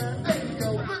man. There you go,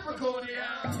 lyrical. Yeah.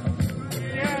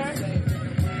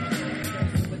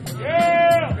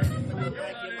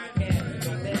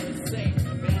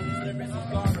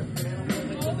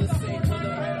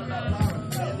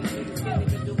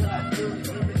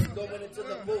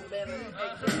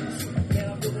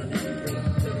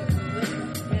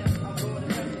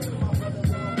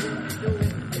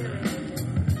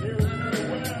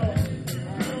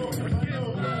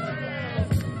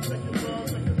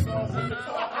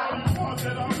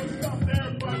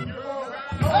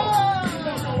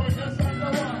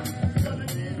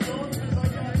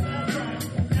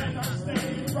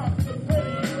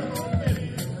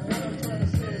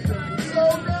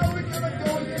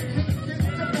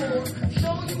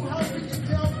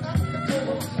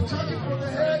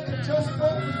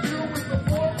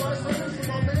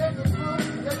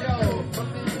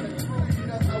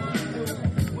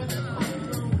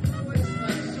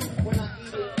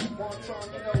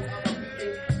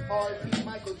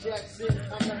 Jackson,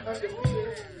 I'm not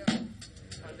undefeated.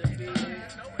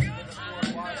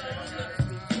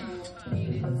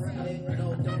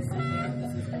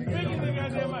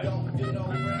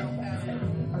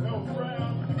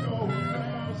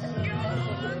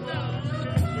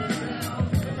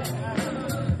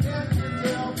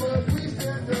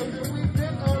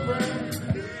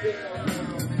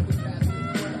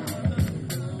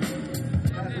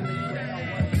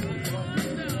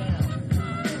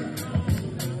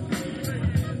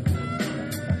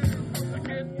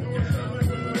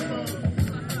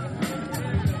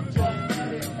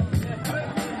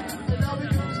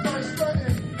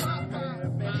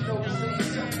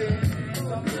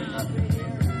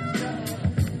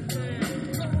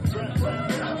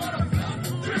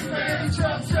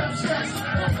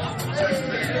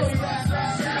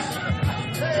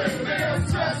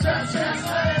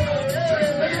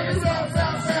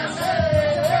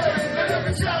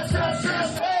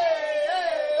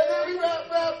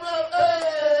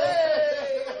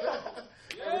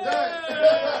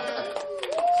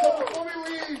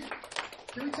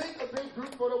 Can we take a big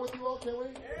group photo with you all, can we?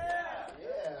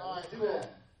 Yeah. All right, do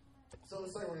that. So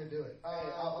let's say we're going to do it.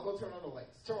 I'll go turn on the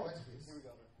lights. Turn on the lights, please. Here we go.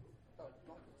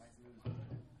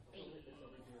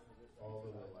 All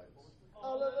of the lights.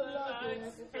 All of the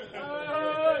lights.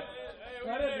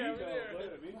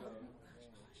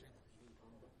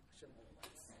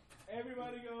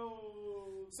 Everybody go.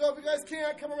 So if you guys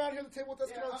can, come around here to the table with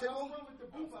us. Get on the table.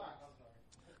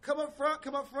 Come up front.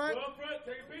 Come up front. Go up front.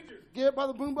 Take a picture. Get it by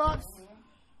the boombox.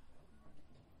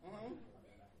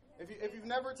 If you've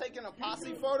never taken a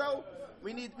posse photo,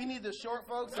 we need the short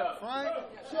folks up front,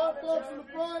 Short folks in the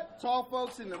front, tall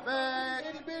folks in the back,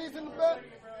 itty bitties in the back,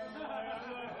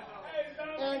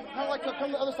 and kind of like come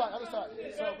to the other side.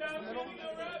 So the middle.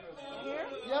 Here?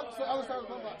 Yep. So other side of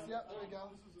the boombox. Yep. There we go.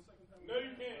 No, you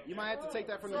can't. You might have to take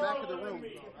that from the back of the room.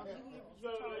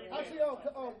 Actually, other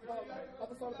side of the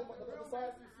other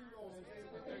side.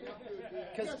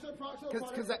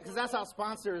 Because that's how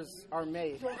sponsors are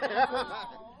made.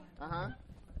 All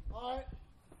right.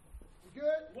 You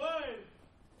good? 1,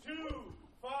 2,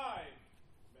 5.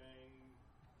 Bang.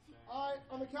 All right.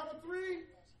 On the count of 3,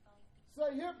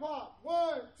 say hip hop.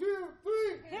 1, 2,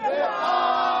 3. Hip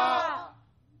hop.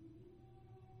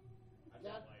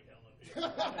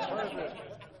 Perfect.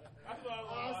 That's why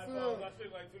Awesome. I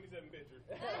took like 27 pictures.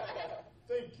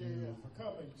 Thank you for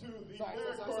coming to the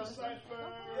Nerdcore Cypher.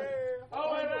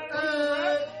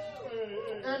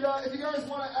 And if you guys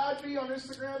want to add me on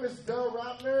Instagram, it's The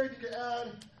Rap Nerd. You can add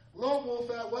Lone Wolf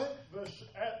at what?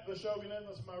 At the Shogunette.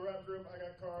 That's my rap group. I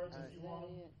got cards if you want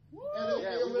them.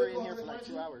 Yeah, we were in here for like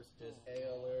 2 hours.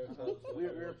 We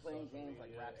were playing games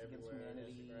like Raps Against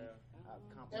Humanity.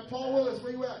 And Paul Willis,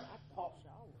 where you at?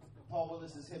 Paul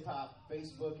Willis is hip hop,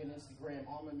 Facebook and Instagram.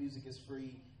 All my music is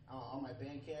free on my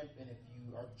Bandcamp, and if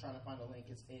you are trying to find a link,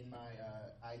 it's in my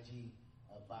IG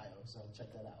bio. So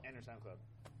check that out. And your SoundCloud.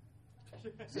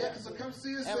 Yeah, so come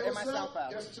see us. And my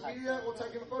SoundCloud. Get social media. We'll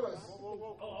take in photos.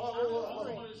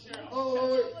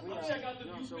 Wait. Check out the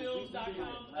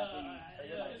viewfilms.com.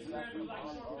 Instagram, like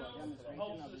short films.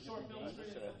 Host the short film stream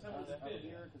September the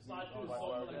 5th. Slide through the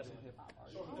Soul Collection.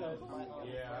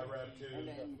 Yeah, I rap too.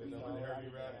 But no one heard me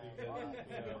rap because,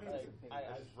 I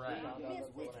just rap. And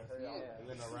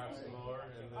then I rap some more,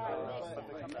 and then I rap some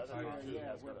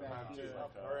time too.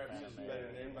 I rap just better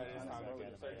than everybody this time.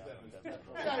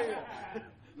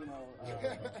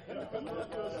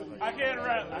 I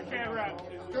can't rap.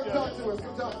 Come talk to us.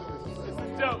 It's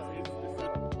dope.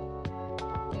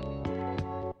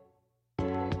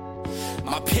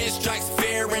 My pen strikes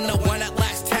fear in the one that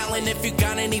lacks talent. If you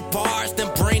got any bars,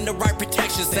 then bring the right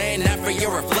protection. Saying that for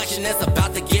your reflection, it's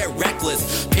about to get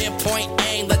reckless. Pinpoint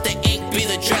aim, let the ink be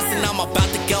the dressing. I'm about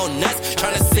to go nuts,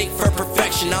 trying to seek for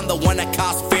perfection. I'm the one that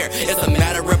caused fear. It's a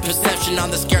matter of perception.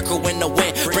 I'm the scarecrow in the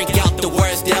wind. Bring out the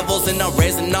worst devils, and I'm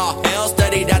raising all hell.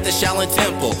 Studied at the Shaolin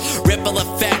Temple. Ripple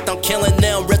effect, I'm killing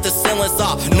them. Rip the ceilings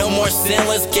off. No more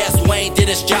ceilings. Guess Wayne did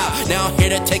his job. Now I'm here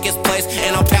to take his place,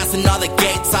 and I'm passing all the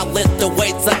gates. I lit the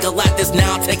weights like Galactus.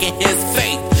 Now I'm taking his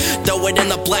fate. Throw it in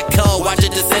the black hole, watch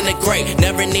it disintegrate.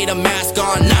 Never need a mask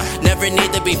on, nah, never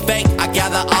need to be fake. I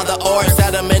gather all the ores,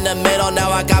 set them in the middle.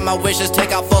 Now I got my wishes,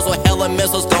 take out foes with hella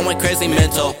missiles, going crazy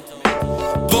mental.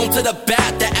 Boom to the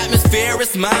bat, the atmosphere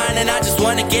is mine, and I just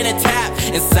wanna get it tapped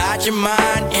inside your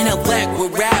mind. Intellect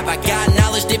with rap, I got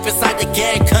knowledge deep inside the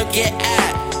game, come get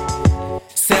at.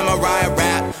 Samurai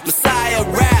rap, Messiah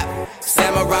rap,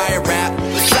 Samurai rap,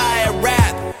 Messiah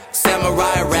rap,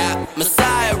 Samurai rap,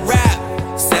 Messiah rap,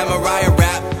 Samurai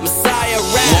rap, Messiah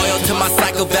rap. Loyal to my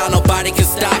cycle, vow nobody can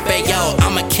stop it, yo.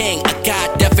 I'm a king, a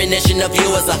god, definition definition of you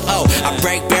as a hoe. I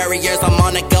break barriers, I'm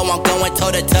on the go, I'm going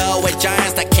toe to toe with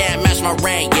giants that can't match my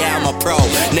rank. Yeah, I'm a pro.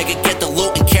 Nigga, get the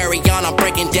loot and carry on. I'm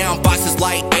breaking down boxes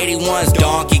like 81's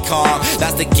Donkey Kong.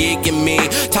 That's the geek in me.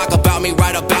 Talk about me,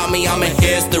 write about me, I'm in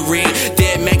history.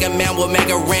 Did Mega Man with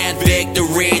Mega Ran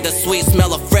victory. The sweet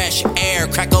smell of fresh air.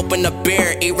 Crack open a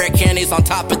beer, eat rare candies on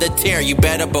top of the tier. You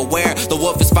better beware, the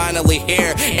wolf is finally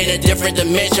here. In a different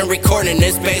dimension, recording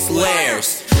in space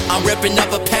layers. I'm ripping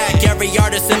up a pack, every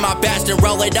artist in my batch, then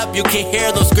roll it up, you can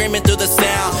hear them screaming through the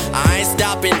sound. I ain't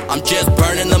stopping, I'm just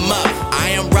burning them up. I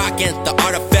am rocking the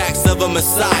artifacts of a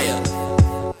messiah.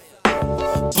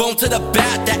 Boom to the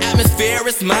bat, the atmosphere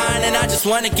is mine, and I just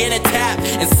wanna get a tap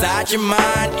inside your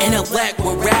mind. Intellect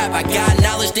with rap, I got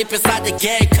knowledge deep inside the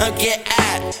game, come get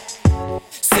at.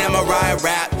 Samurai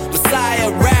rap,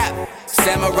 messiah rap.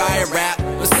 Samurai rap,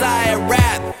 messiah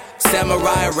rap.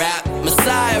 Samurai rap,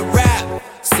 messiah rap.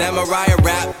 Samurai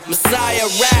rap, messiah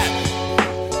rap.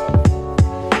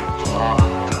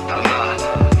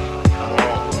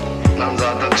 なんぞ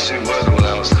私ご用でござ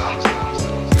いますか。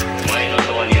お前の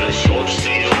そばにいる正気す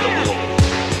ぎる男を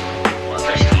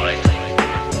渡してもらいたい。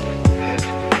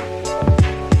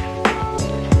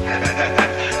なんで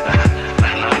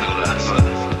ございます。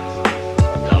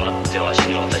黙ってわし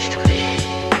に渡してくれ。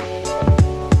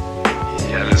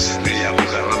いやですね、やぶ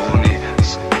から棒に。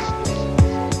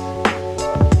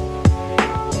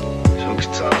正吉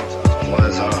さん、お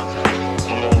前さん、こ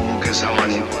のお武家様に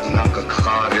何か関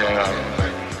わり合いがあるのかい。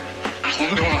と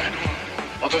んでもない。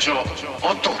私は会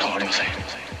ったことがありません。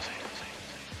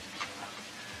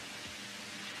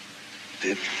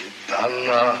で、旦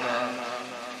那、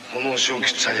この正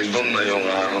吉さんにどんな用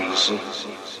があるんです？